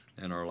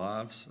in our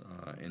lives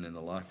and in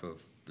the life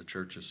of the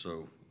church is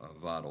so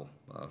vital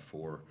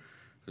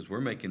because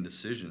we're making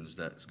decisions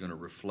that's going to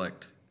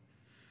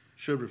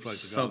should reflect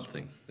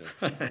something. The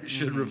gospel. It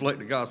should reflect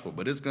the gospel,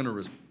 but it's going to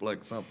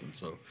reflect something.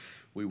 So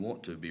we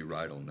want to be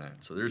right on that.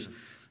 So there's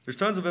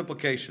tons of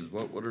implications.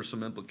 What are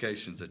some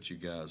implications that you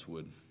guys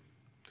would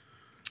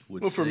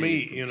well, for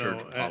me,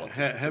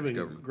 politics, having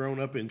grown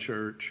up in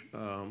church,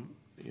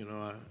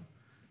 I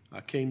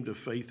came to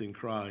faith in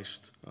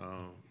Christ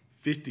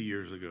 50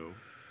 years ago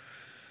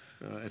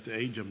at the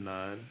age of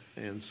 9.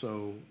 And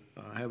so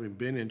having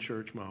been in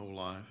church my whole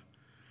life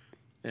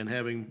and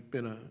having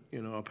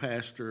been a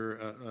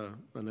pastor,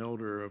 an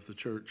elder of the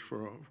church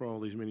for all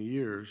these many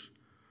years,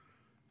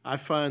 I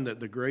find that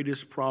the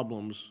greatest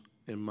problems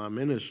in my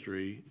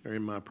ministry or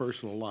in my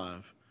personal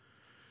life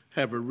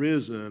have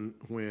arisen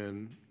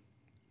when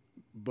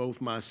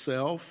both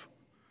myself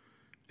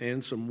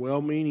and some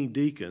well-meaning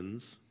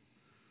deacons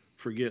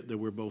forget that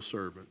we're both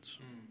servants.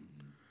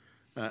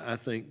 I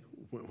think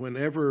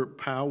whenever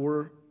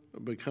power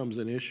becomes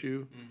an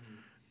issue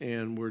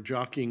and we're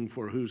jockeying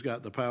for who's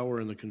got the power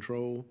and the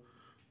control,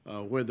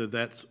 whether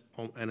that's,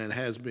 and it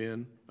has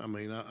been, I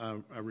mean,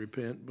 I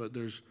repent, but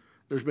there's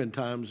been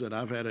times that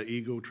I've had an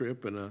ego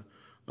trip and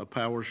a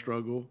power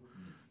struggle,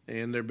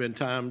 And there have been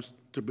times,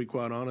 to be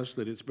quite honest,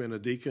 that it's been a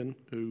deacon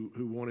who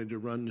wanted to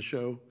run the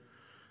show.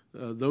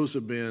 Those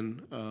have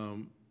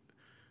been,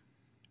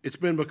 it's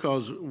been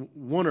because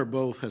one or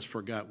both has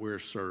forgot we're a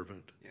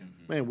servant. Yeah.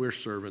 Man, we're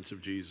servants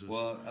of Jesus.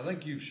 Well, I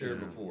think you've shared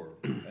before,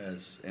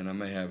 and I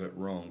may have it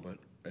wrong, but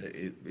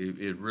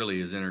it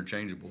really is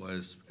interchangeable.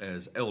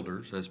 As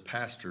elders, as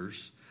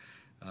pastors,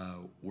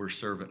 we're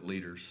servant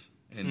leaders,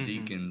 and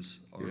deacons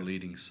are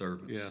leading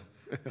servants. Yeah.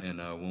 And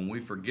when we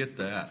forget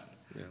that,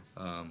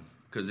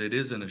 because it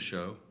isn't a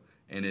show,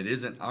 and it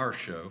isn't our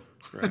show.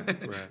 Right.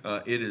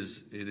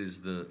 It's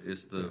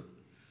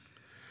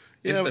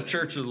the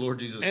church of the Lord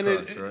Jesus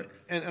Christ, right?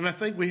 And I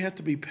think we have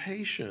to be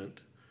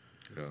patient,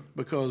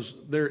 because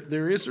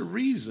there is a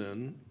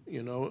reason.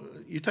 You know,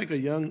 you take a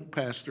young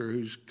pastor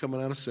who's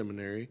coming out of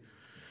seminary,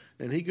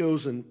 and he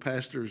goes and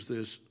pastors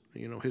this,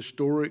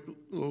 historic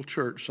little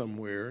church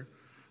somewhere,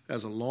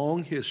 has a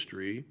long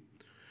history,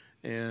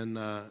 and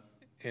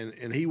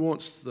he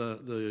wants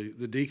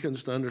the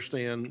deacons to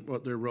understand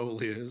what their role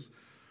is,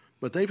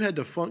 but they've had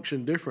to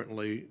function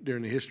differently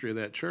during the history of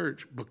that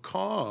church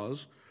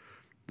because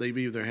they've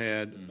either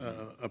had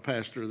a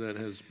pastor that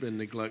has been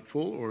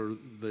neglectful, or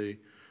the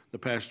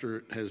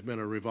pastor has been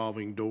a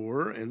revolving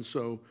door, and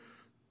so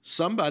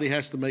somebody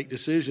has to make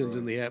decisions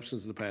in the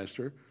absence of the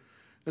pastor.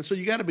 And so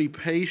you got to be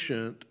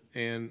patient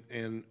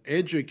and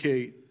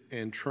educate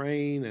and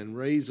train and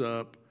raise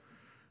up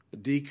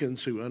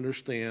deacons who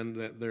understand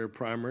that their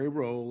primary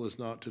role is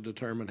not to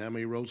determine how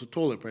many rolls of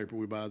toilet paper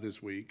we buy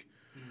this week,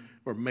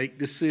 or make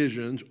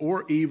decisions,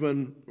 or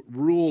even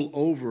rule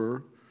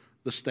over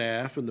the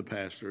staff and the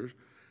pastors,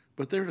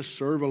 but they're to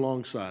serve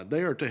alongside.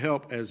 They are to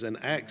help, as in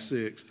Acts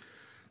 6,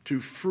 to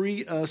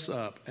free us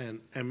up.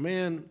 And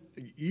man,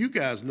 you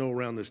guys know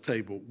around this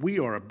table, we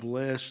are a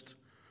blessed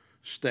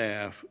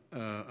staff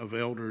of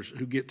elders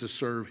who get to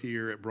serve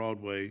here at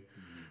Broadway,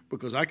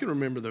 because I can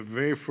remember the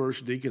very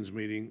first deacons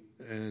meeting,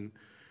 and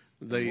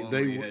they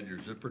you had your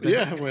zipper down?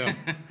 Yeah, well,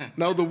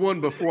 no, the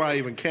one before I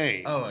even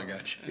came. Oh, I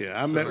got you.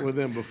 Yeah, I met with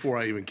them before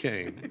I even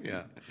came.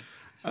 Yeah.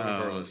 Some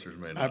of our listeners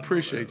may not I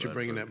appreciate know you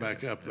bringing that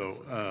back up,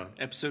 though.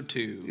 Episode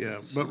 2. Yeah,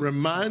 but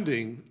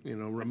reminding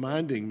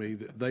me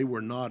that they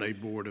were not a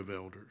board of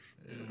elders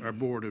or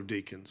board of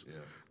deacons,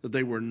 that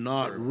they were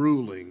not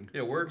ruling.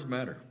 Yeah, words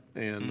matter.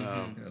 And,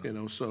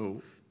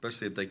 so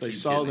especially if they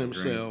saw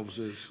themselves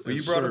as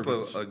you brought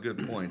servants. up a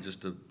good point,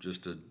 just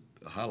to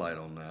highlight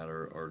on that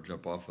or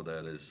jump off of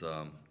that, is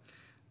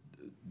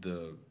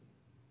the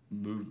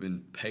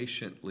moving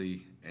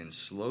patiently and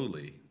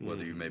slowly,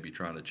 whether you may be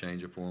trying to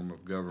change a form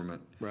of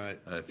government, right?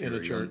 If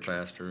you're a young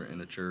pastor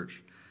in a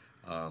church,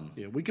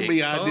 we can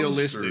be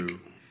idealistic.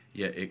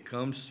 It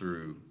comes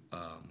through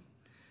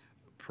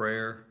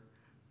prayer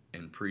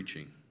and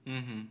preaching,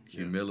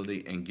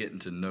 humility, and getting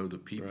to know the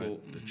people,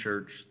 the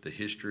church, the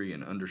history,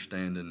 and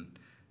understanding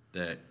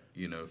that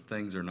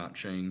things are not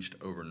changed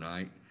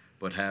overnight,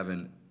 but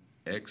having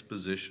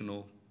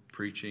expositional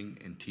preaching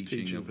and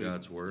teaching of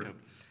God's word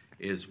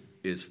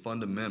is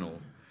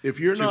fundamental. If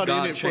you're not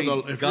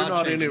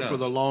in it for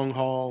the long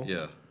haul,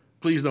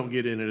 please don't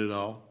get in it at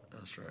all.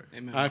 That's right.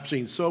 Amen. I've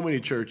seen so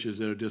many churches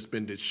that have just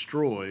been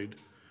destroyed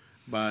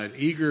by an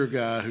eager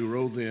guy who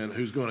rolls in,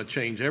 who's going to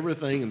change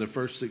everything in the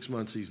first 6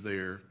 months he's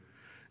there,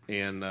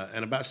 and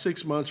about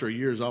 6 months or a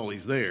year is all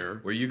he's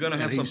there. Well, you're going to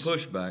have some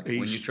pushback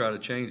when you try to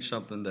change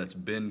something that's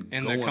been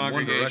and going the one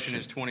congregation direction.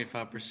 is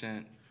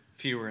 25%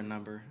 fewer in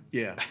number.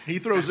 Yeah, he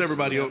throws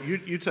everybody over.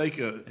 You take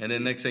and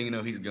then next thing you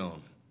know, he's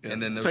gone. Yeah.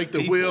 And then take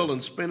the wheel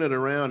and spin it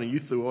around, and you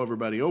throw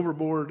everybody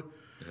overboard.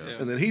 Yeah.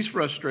 And then he's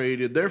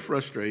frustrated. They're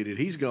frustrated.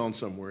 He's gone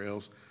somewhere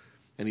else,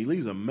 and he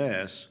leaves a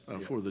mess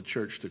for the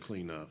church to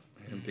clean up.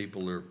 And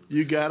people are.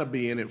 You got to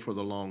be in it for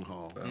the long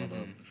haul.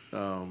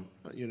 I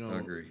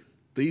agree.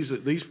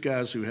 These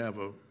guys who have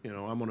I'm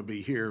going to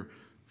be here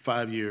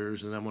 5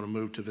 years, and I'm going to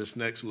move to this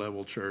next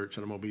level church,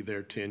 and I'm going to be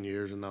there 10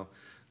 years, and now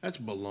that's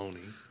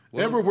baloney.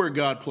 Well, everywhere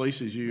God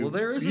places you,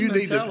 there is a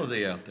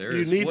mentality out there.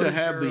 You need to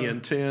have the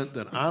intent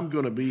that I'm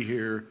going to be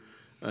here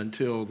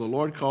until the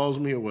Lord calls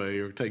me away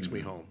or takes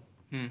me home.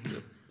 Mm-hmm.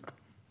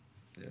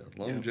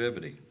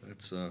 Longevity.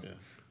 That's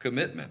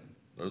commitment.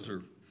 Those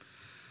are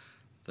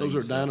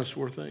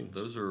dinosaur things.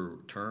 Those are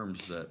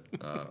terms that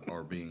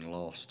are being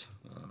lost.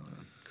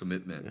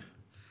 Commitment.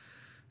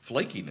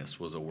 Flakiness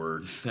was a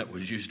word that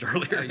was used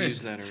earlier. I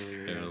used that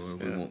earlier, yes.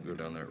 We won't go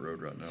down that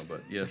road right now,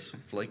 but yes,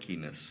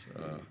 flakiness.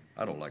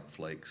 I don't like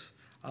flakes.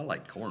 I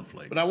like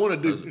cornflakes. But I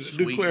want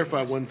to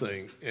clarify one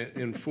thing.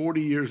 In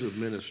 40 years of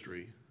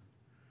ministry,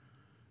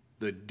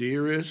 the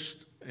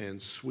dearest and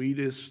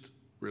sweetest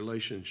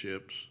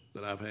relationships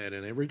that I've had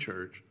in every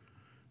church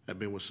have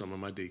been with some of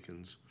my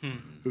deacons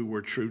who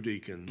were true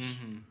deacons,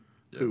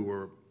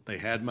 they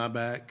had my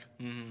back.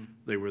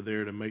 They were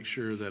there to make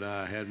sure that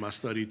I had my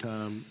study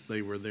time.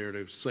 They were there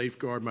to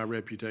safeguard my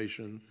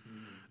reputation.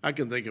 I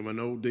can think of an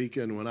old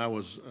deacon when I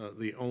was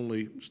the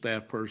only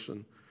staff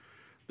person,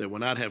 that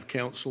when I'd have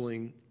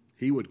counseling,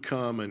 he would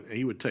come and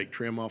he would take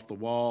trim off the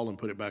wall and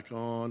put it back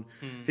on.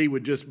 He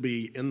would just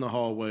be in the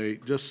hallway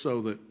just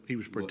so that he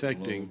was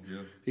protecting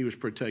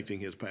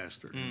his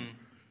pastor.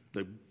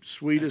 The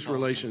sweetest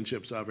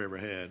relationships I've ever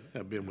had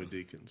have been with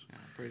deacons. Yeah,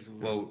 praise the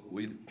Lord.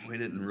 Well, we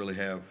didn't really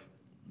have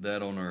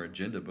that on our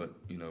agenda, but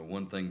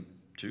one thing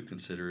to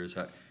consider is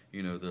how,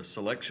 the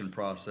selection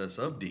process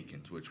of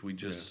deacons, which we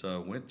just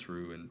went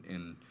through,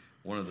 and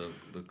one of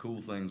the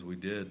cool things we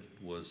did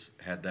was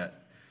had that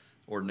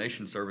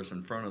ordination service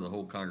in front of the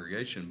whole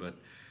congregation, but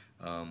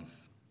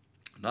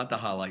not to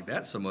highlight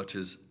that so much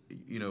as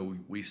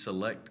we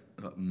select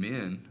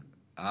men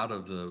out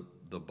of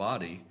the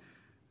body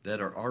that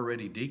are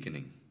already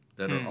deaconing,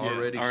 that are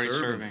already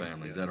serving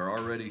families, that are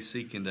already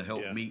seeking to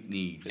help meet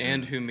needs,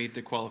 and who meet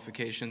the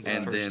qualifications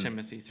of 1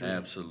 Timothy 3.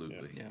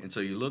 Absolutely. Yeah. And so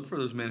you look for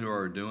those men who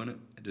are doing it.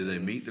 Do they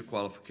meet the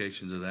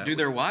qualifications of that? Do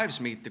their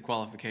wives meet the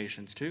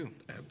qualifications too?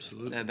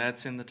 Absolutely.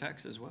 That's in the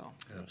text as well.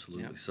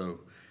 Absolutely. Yep. So.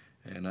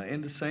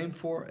 And the same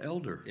for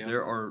elder. Yep.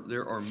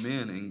 There are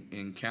men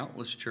in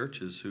countless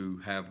churches who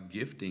have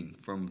gifting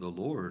from the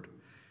Lord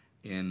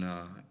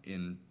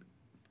in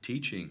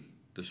teaching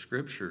the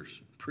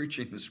Scriptures,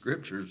 preaching the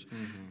Scriptures,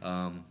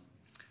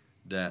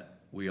 that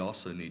we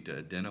also need to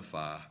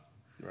identify.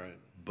 Right.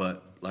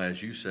 But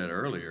as you said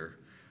earlier,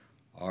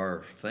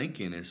 our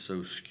thinking is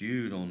so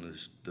skewed on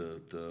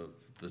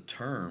the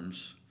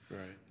terms.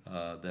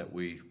 Right. That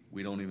we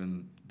don't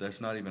even, that's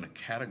not even a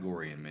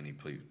category in many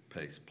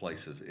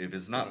places. If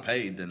it's not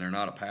paid, then they're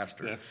not a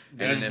pastor. That's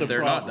and if they're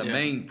problem. Not the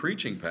main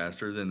preaching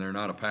pastor, then they're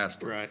not a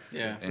pastor. Right.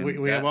 Yeah. And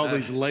we have all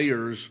these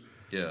layers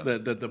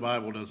that the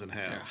Bible doesn't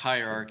have.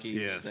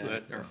 Hierarchies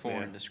that are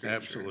foreign to Scripture.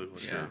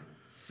 Absolutely. Sure.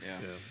 Yeah.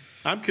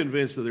 I'm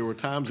convinced that there were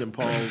times in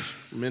Paul's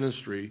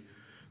ministry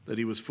that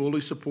he was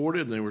fully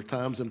supported, and there were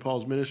times in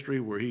Paul's ministry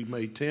where he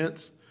made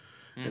tents.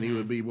 And he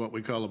would be what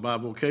we call a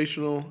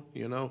bivocational,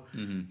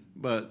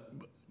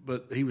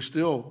 but he was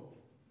still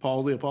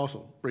Paul the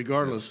Apostle,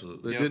 regardless.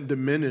 Absolutely. That didn't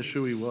diminish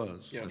who he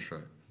was. Yep. That's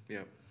right.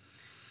 Yep.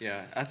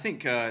 Yeah, I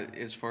think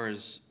as far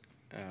as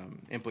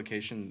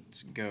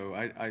implications go,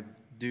 I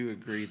do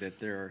agree that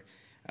there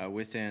are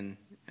within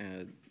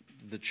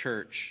the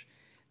church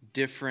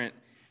different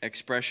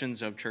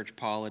expressions of church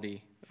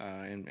polity,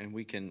 and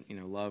we can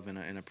love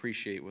and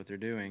appreciate what they're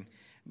doing.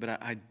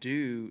 But I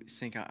do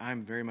think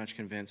I'm very much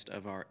convinced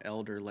of our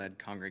elder-led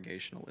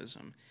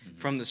congregationalism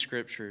from the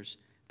Scriptures,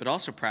 but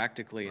also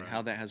practically and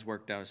how that has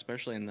worked out,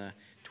 especially in the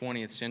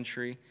 20th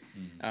century.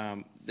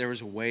 There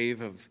was a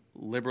wave of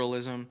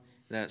liberalism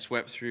that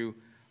swept through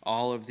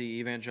all of the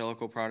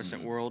evangelical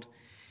Protestant world,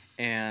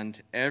 and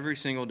every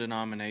single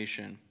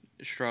denomination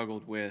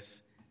struggled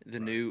with the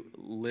new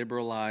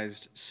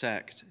liberalized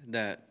sect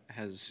that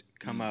has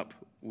come up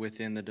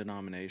within the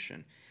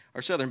denomination.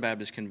 Our Southern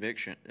Baptist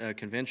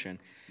Convention,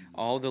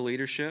 all the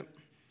leadership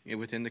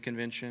within the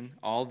convention,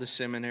 all the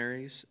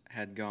seminaries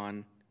had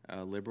gone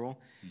liberal.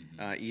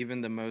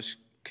 Even the most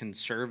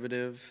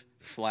conservative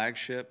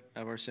flagship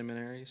of our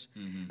seminaries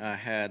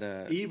had...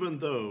 even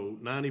though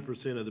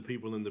 90% of the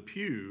people in the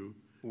pew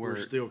were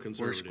still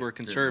conservative. Were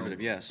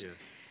conservative, yes.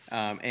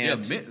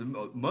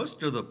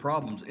 Most of the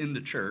problems in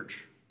the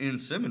church, in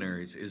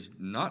seminaries, is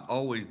not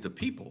always the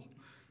people.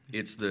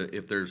 It's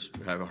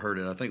I've heard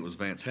it, I think it was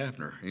Vance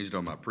Hafner, he's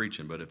talking about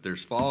preaching, but if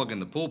there's fog in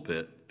the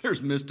pulpit,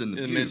 there's mist in the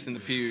pew. Mist in the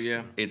pew,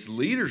 yeah. It's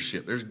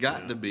leadership. There's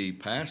got to be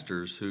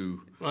pastors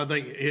who... Well, I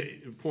think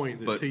the point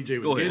that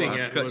TJ was getting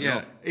at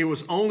was it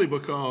was only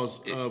because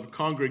of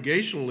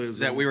congregationalism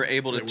that we were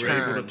able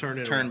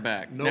to turn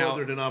back. No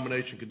other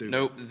denomination could do that.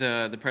 Nope.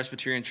 The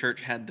Presbyterian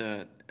Church had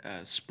to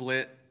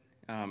split,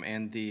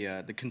 and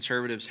the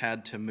conservatives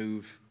had to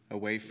move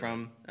away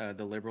from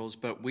the liberals,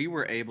 but we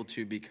were able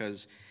to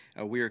because...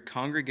 we are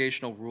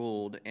congregational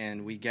ruled,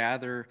 and we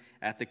gather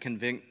at the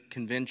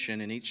convention,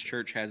 and each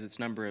church has its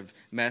number of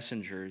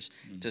messengers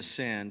to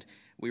send.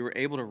 We were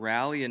able to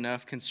rally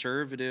enough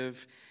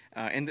conservative,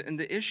 and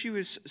the issue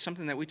is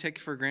something that we take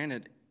for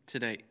granted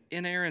today: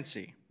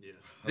 inerrancy. Yeah.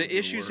 The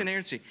issue is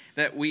inerrancy,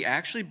 that we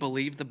actually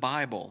believe the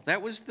Bible.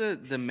 That was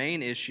the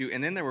main issue,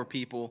 and then there were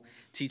people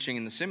teaching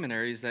in the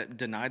seminaries that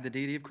denied the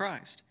deity of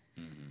Christ.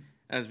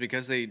 That's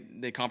because they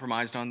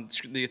compromised on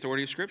the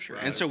authority of Scripture.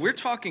 Right. And so we're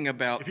talking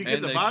about... If you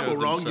get the Bible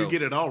wrong, you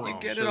get it all wrong.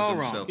 You get it all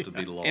wrong.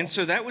 And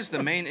so that was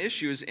the main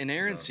issue, is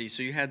inerrancy.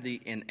 So you had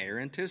the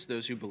inerrantists,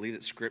 those who believe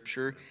that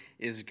Scripture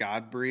is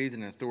God-breathed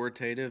and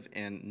authoritative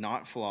and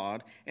not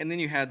flawed. And then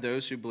you had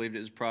those who believed it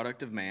was a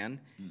product of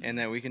man and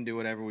that we can do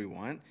whatever we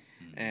want.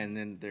 And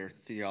then their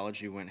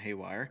theology went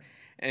haywire.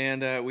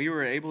 And we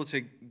were able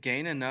to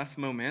gain enough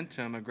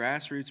momentum, a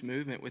grassroots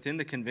movement within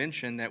the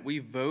convention, that we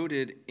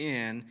voted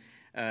in...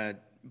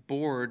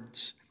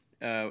 boards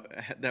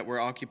that were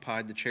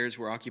occupied, the chairs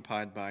were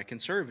occupied by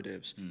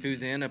conservatives, who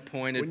then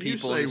appointed When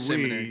people you in the say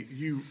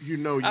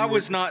seminary. I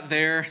was not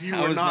there.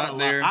 I was not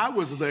there. I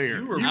was there.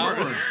 You were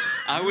born.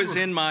 I was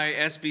in my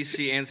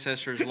SBC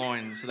ancestors'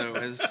 loins, though,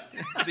 as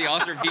the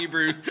author of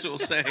Hebrews will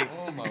say.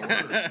 Oh, my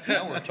word.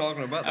 Now we're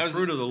talking about the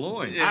fruit of the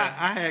loin. Yeah.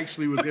 I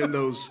actually was in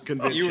those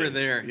conventions. You were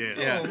there. Yes.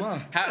 Yeah. Oh,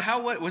 my.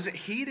 How what was it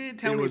heated?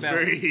 Tell It me was about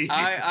very it. heated.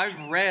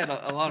 I've read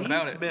a lot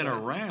about He's it. been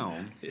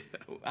around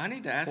I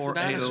need to ask for the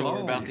a dinosaur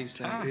long about these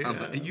things.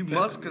 time. You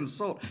must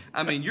consult.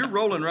 I mean, you're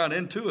rolling right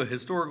into a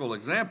historical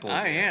example.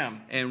 I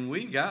am. And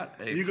we got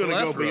a You're gonna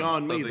go plethora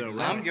beyond me, of though, examples.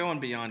 right? I'm going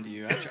beyond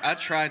you. I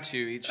try to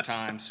each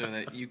time so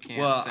that you can't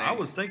Well, say. I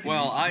was thinking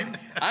Well, you-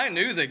 I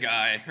knew the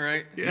guy,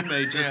 right? You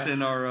may just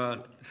in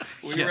our...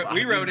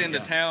 We rode into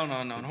town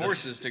on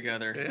horses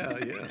together.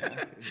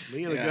 Yeah.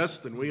 Me and Yeah.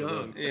 Augustine, we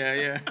hung.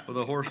 Yeah. With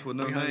a horse with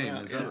no We hung name.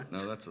 out, Is that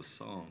no? That's a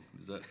song.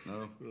 Is that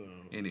no?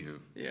 Anywho,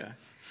 Yeah.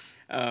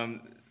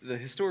 The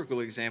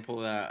historical example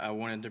that I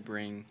wanted to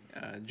bring,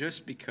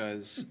 just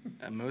because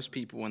most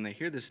people, when they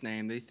hear this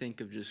name, they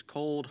think of just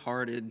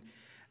cold-hearted,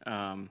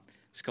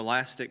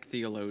 scholastic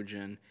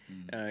theologian,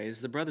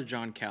 is the brother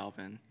John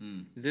Calvin.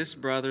 This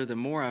brother, the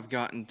more I've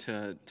gotten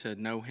to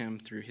know him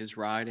through his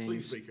writings.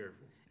 Please be careful.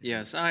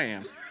 Yes, I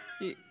am.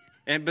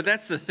 But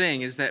that's the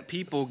thing, is that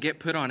people get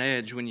put on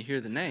edge when you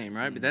hear the name,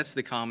 right? But that's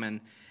the common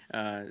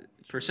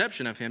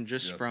perception of him,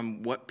 just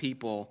from what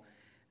people,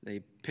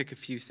 they pick a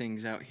few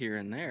things out here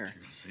and there.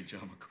 you're gonna say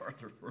John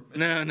MacArthur for a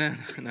minute.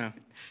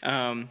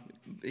 No.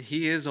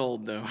 He is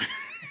old, though.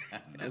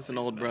 That's an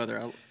old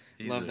brother.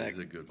 He's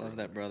a good love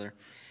that brother.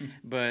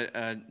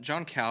 But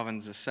John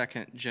Calvin's a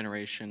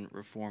second-generation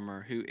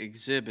reformer who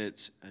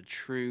exhibits a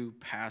true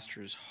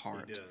pastor's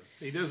heart.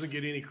 He doesn't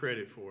get any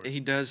credit for it. He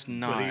does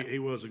not. But he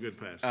was a good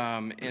pastor.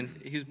 And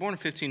he was born in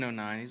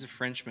 1509. He's a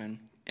Frenchman,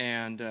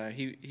 and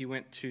he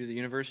went to the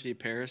University of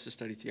Paris to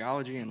study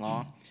theology and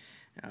law.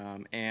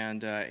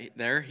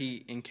 There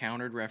he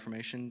encountered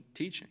Reformation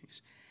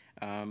teachings.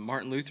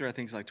 Martin Luther, I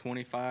think, is like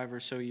 25 or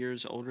so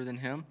years older than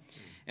him.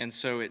 And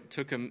so it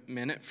took a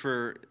minute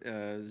for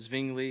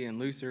Zwingli and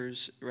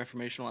Luther's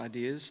reformational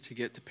ideas to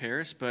get to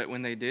Paris. But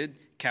when they did,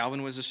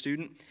 Calvin was a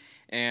student.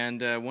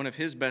 And one of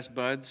his best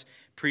buds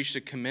preached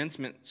a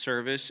commencement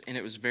service, and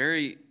it was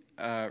very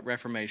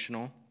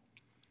reformational.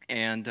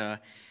 And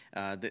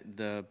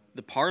the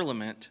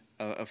Parliament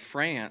of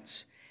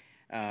France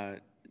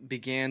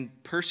began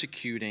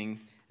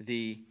persecuting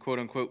the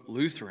quote-unquote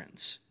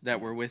Lutherans that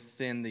were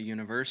within the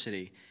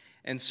university.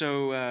 And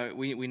so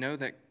we know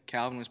that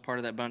Calvin was part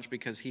of that bunch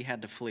because he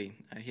had to flee.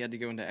 He had to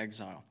go into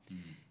exile.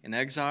 In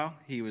exile,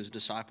 he was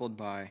discipled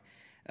by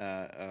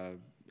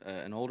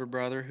an older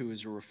brother who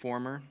was a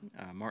reformer,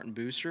 Martin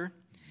Bucer.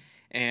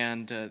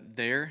 And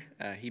there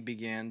he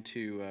began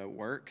to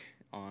work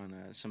on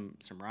some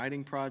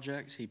writing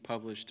projects. He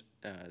published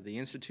the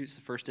Institutes,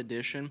 the first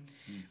edition,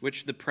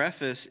 which the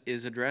preface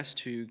is addressed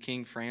to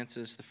King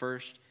Francis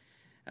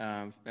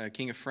I,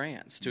 King of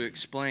France, to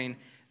explain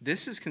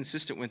this is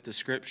consistent with the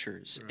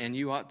Scriptures, and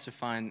you ought to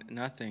find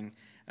nothing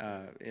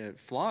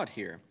flawed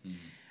here.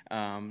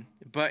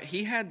 But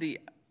he had the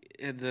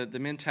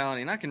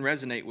mentality, and I can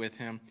resonate with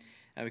him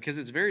because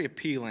it's very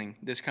appealing,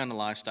 this kind of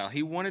lifestyle.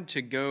 He wanted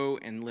to go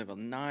and live a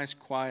nice,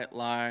 quiet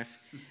life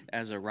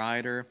as a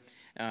writer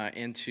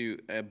and to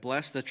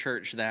bless the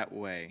church that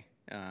way,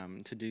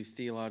 to do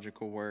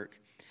theological work.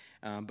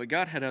 But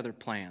God had other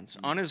plans.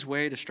 On his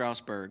way to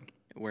Strasbourg,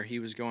 where he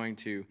was going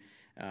to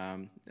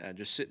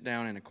just sit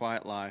down in a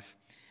quiet life,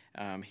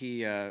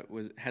 he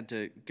had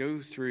to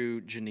go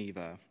through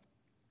Geneva.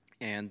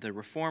 And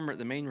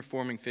the main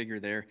reforming figure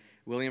there,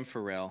 William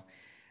Farel,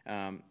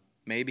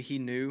 maybe he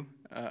knew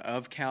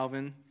of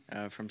Calvin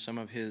from some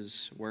of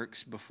his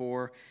works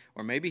before,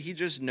 or maybe he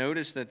just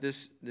noticed that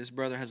this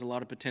brother has a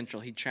lot of potential.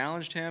 He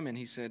challenged him, and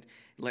he said,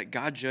 "Let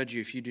God judge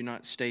you if you do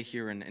not stay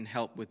here and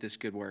help with this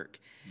good work."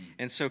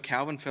 And so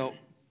Calvin felt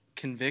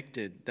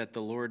convicted that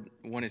the Lord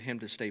wanted him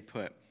to stay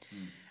put.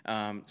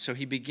 So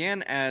he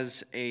began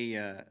as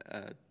a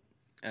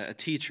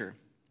teacher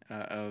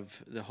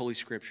of the Holy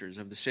Scriptures,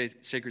 of the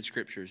sacred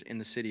Scriptures in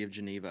the city of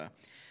Geneva.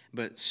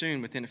 But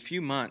soon, within a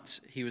few months,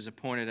 he was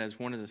appointed as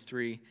one of the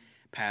 3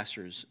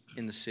 pastors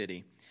in the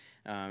city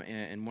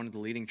in one of the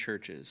leading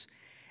churches.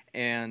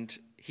 And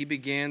he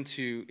began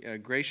to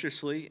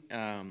graciously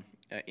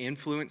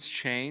influence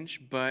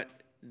change,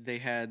 but they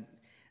had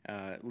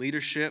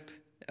leadership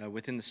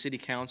within the city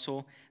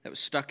council that was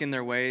stuck in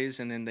their ways,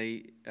 and then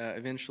they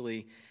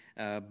eventually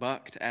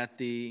bucked at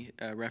the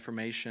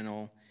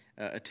reformational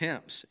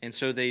attempts. And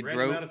so they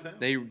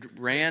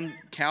ran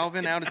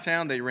Calvin out of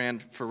town, they ran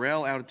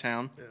Farel out of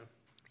town.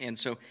 And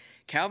so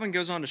Calvin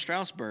goes on to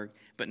Strasbourg,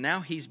 but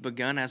now he's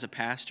begun as a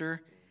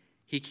pastor.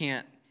 He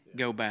can't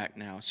go back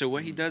now. So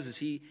what he does is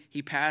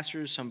he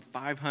pastors some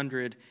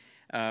 500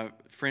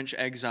 French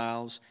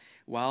exiles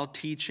while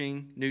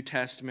teaching New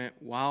Testament,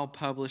 while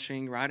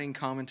publishing, writing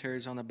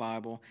commentaries on the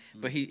Bible.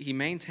 But he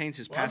maintains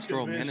his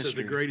pastoral I'm convinced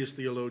ministry. that the greatest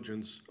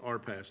theologians are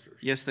pastors.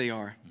 Yes, they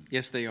are.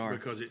 Yes, they are.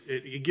 Because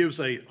it gives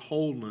a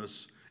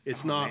wholeness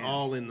It's not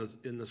all in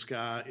the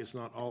sky. It's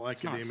not all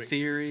academic. It's not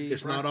theory.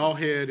 It's not all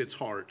head. It's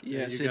heart.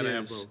 Yes, you got to it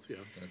have is. both. Yeah.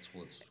 That's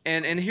what's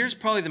And here's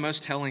probably the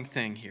most telling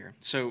thing here.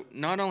 So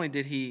not only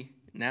did he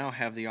now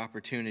have the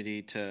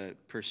opportunity to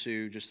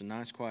pursue just a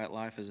nice, quiet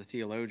life as a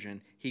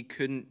theologian, he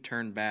couldn't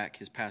turn back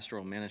his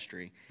pastoral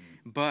ministry.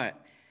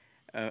 But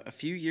a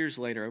few years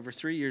later, over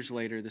 3 years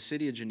later, the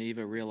city of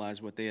Geneva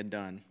realized what they had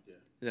done,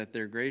 that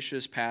their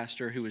gracious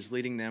pastor who was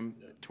leading them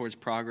towards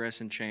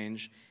progress and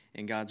change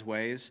in God's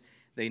ways,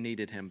 they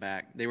needed him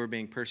back. They were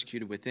being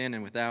persecuted within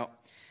and without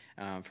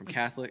from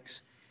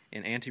Catholics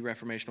and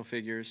anti-reformational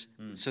figures.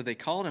 So they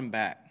called him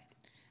back,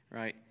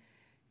 right?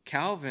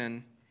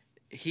 Calvin,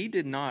 he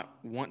did not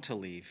want to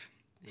leave.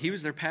 He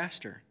was their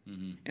pastor.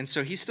 And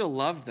so he still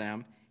loved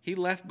them. He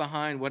left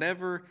behind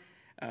whatever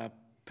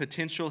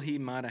potential he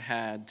might have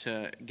had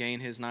to gain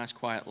his nice,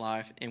 quiet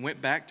life and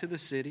went back to the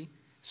city,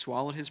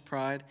 swallowed his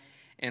pride.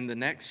 And the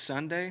next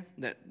Sunday,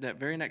 that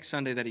very next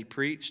Sunday that he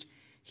preached,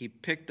 he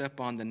picked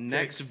up on the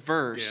next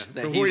verse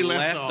that From he where he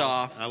left left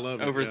off I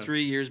love it, over yeah.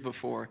 3 years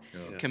before,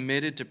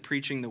 committed to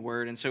preaching the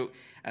word. And so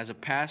as a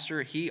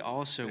pastor, he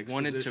also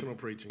wanted to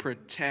preaching.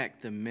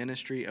 protect the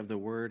ministry of the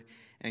word,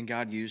 and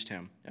God used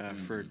him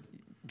for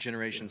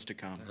generations to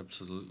come.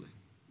 absolutely.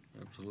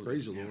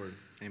 Praise the Lord.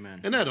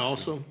 Amen. And that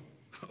also,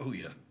 Oh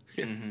yeah.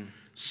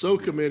 so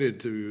committed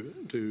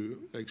to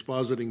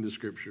expositing the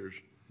scriptures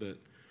that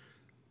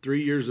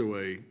 3 years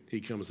away, he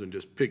comes and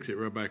just picks it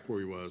right back where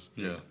he was.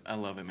 Yeah. I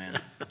love it, man.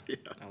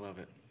 I love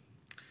it.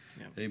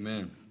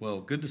 Amen.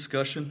 Well, good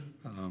discussion.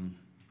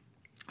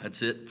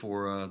 That's it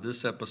for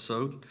this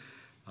episode.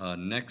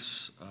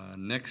 Next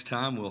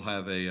time we'll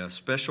have a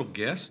special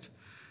guest,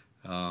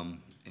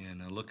 and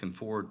looking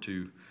forward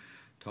to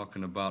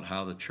talking about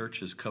how the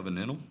church is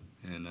covenantal,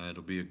 and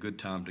it'll be a good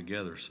time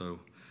together. So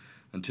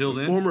until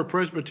then, Former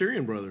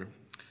Presbyterian brother.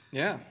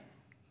 Yeah.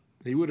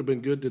 He would have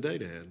been good today,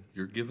 Dad.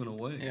 you're giving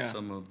away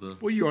some of the.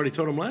 Well, you already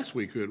told him last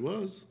week who it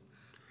was.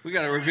 We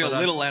got to reveal a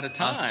little at a I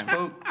time.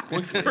 spoke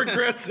quickly.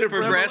 Progressive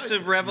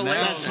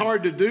Revelation. That's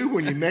hard to do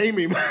when you name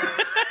him.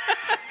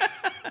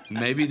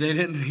 Maybe they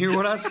didn't hear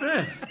what I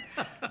said.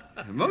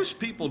 Most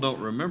people don't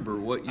remember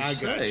what you I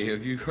got say. you.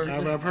 Have you heard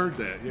that? I've heard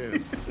that,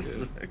 yes.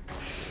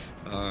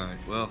 All right.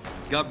 Well,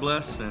 God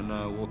bless, and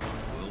we'll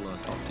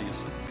talk to you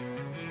soon.